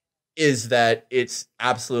 yes, is that it's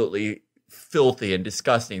absolutely filthy and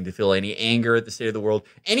disgusting to feel any anger at the state of the world,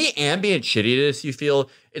 any ambient shittiness you feel.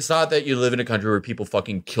 It's not that you live in a country where people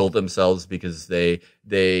fucking kill themselves because they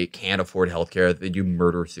can't afford healthcare. They do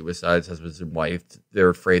murder suicides, husbands and wife. They're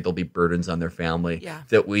afraid there'll be burdens on their family. Yeah.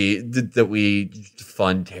 That we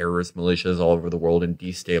fund terrorist militias all over the world and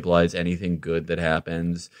destabilize anything good that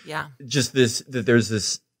happens. Yeah. Just that there's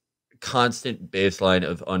this constant baseline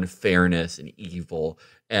of unfairness and evil,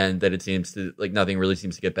 and that it seems to like nothing really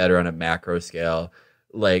seems to get better on a macro scale.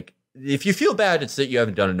 Like, if you feel bad, it's that you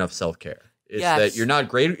haven't done enough self-care. It's that you're not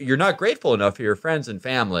grateful enough for your friends and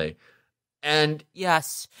family. And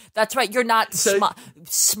yes, that's right. You're not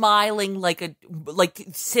smiling like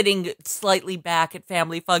sitting slightly back at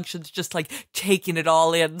family functions, just like taking it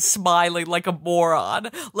all in, smiling like a moron.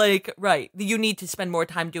 Like, right. You need to spend more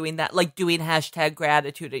time doing that, like doing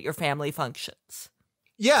 #gratitude at your family functions.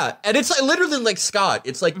 Yeah. And it's like literally like Scott.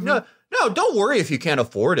 It's like, no, don't worry if you can't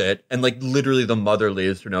afford it. And like literally the mother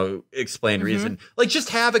leaves for no explained reason. Like, just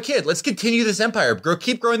have a kid. Let's continue this empire.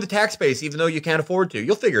 Keep growing the tax base even though you can't afford to.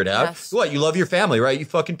 You'll figure it out. Yes. What? You love your family, right? You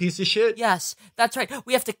fucking piece of shit. Yes, that's right.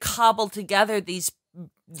 We have to cobble together these,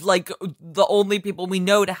 like, the only people we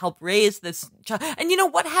know to help raise this child. And you know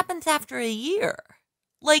what happens after a year?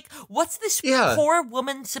 Like, what's this poor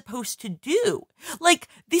woman supposed to do? Like,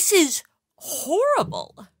 this is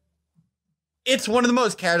horrible. It's one of the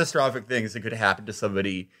most catastrophic things that could happen to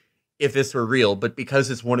somebody if this were real. But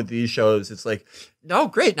because it's one of these shows, it's like, no,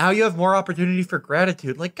 great. Now you have more opportunity for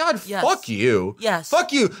gratitude. Like, God, fuck you. Yes.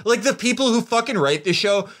 Fuck you. Like, the people who fucking write this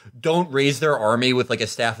show don't raise their army with like a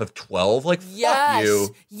staff of 12. Like, fuck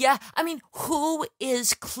you. Yeah. I mean, who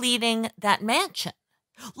is cleaning that mansion?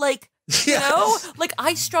 Like, you know, like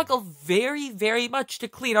I struggle very, very much to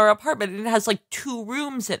clean our apartment, and it has like 2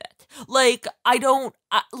 rooms in it. Like, I don't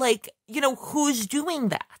like, you know, who's doing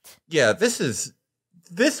that? Yeah,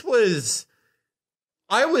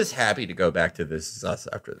 I was happy to go back to This Is Us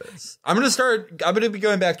after this. I'm going to be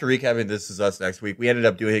going back to recapping This Is Us next week. We ended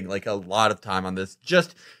up doing like a lot of time on this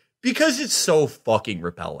just because it's so fucking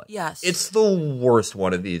repellent. Yes. It's the worst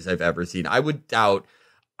one of these I've ever seen. I would doubt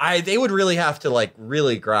they would really have to like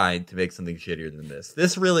really grind to make something shittier than this.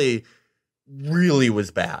 This really, really was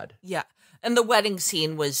bad. Yeah. And the wedding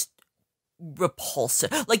scene was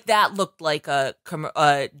repulsive. Like, that looked like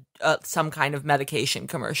some kind of medication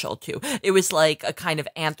commercial too. It was like a kind of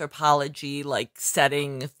anthropology like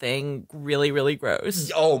setting thing. Really, really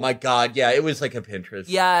gross. Oh my God. Yeah. It was like a Pinterest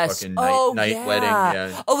fucking night wedding.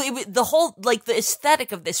 Yeah. Oh, the whole, like, the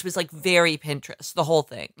aesthetic of this was like very Pinterest, the whole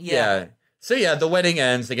thing. Yeah. So yeah, the wedding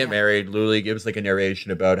ends, they get married. Luli gives like a narration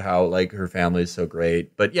about how like her family is so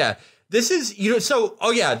great. But yeah, this is, you know, so, oh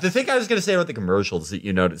yeah, the thing I was going to say about the commercials that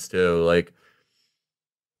you noticed too, like,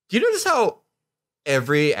 do you notice how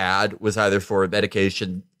every ad was either for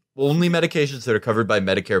medication, only medications that are covered by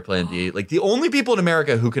Medicare Plan D. Like the only people in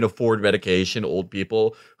America who can afford medication, old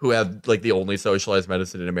people who have like the only socialized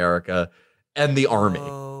medicine in America, and the army.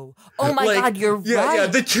 Oh my God, you're right. Yeah,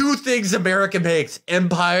 the two things America makes,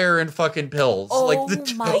 empire and fucking pills. Oh like the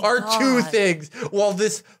two things. While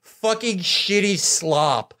this fucking shitty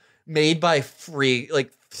slop made by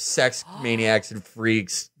sex maniacs and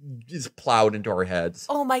freaks is plowed into our heads.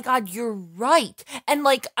 Oh my God, you're right. And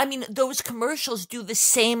like, I mean, those commercials do the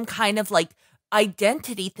same kind of like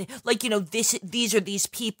identity thing. Like, you know, these are these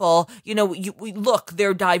people, you know, look,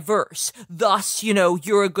 they're diverse. Thus, you know,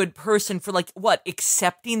 you're a good person for like, what,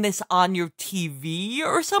 accepting this on your TV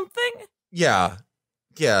or something? Yeah.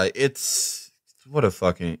 Yeah, what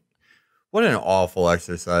an awful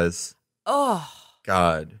exercise. Oh.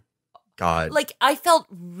 God. Like, I felt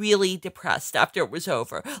really depressed after it was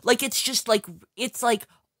over. Like, it's just like, it's like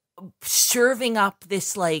serving up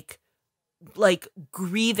this like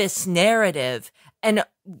grievous narrative and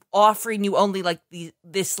offering you only like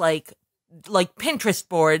this like Pinterest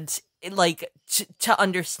boards like to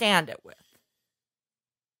understand it with.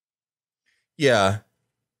 Yeah.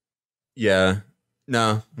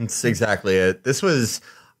 No, that's exactly it.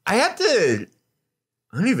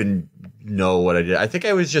 I don't even know what I did. I think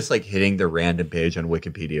I was just like hitting the random page on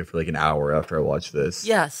Wikipedia for like an hour after I watched this.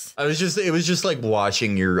 Yes. It was just like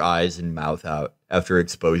washing your eyes and mouth out after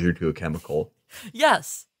exposure to a chemical.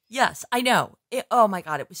 Yes, I know. Oh my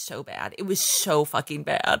God, it was so bad. It was so fucking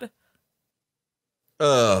bad.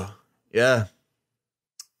 Yeah.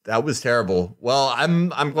 That was terrible. Well, I'm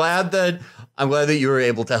glad that you were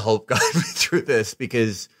able to help guide me through this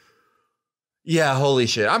because yeah, holy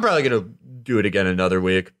shit. I'm probably going to do it again another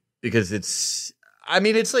week because it's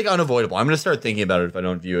like unavoidable. I'm going to start thinking about it if I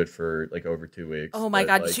don't view it for like over 2 weeks. Oh my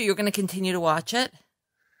God. Like, so you're going to continue to watch it?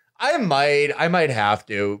 I might have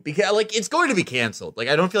to because like it's going to be canceled. Like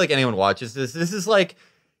I don't feel like anyone watches this. This is like,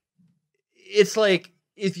 it's like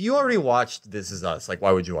if you already watched This Is Us, like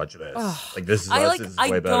why would you watch this? Like This Is Us is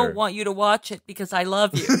way better. I don't want you to watch it because I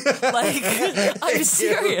love you. Like I'm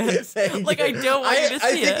serious. Like I don't want you to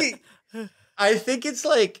see it. I think it's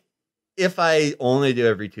like if I only do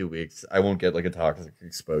every 2 weeks, I won't get like a toxic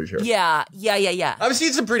exposure. Yeah. I've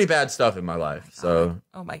seen some pretty bad stuff in my life, so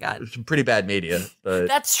oh my God, some pretty bad media. But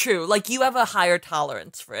that's true. Like you have a higher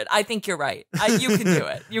tolerance for it. I think you're right. You can do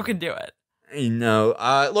it. You can do it. You know,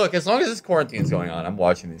 look, as long as this quarantine's going on, I'm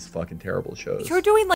watching these fucking terrible shows. You're doing like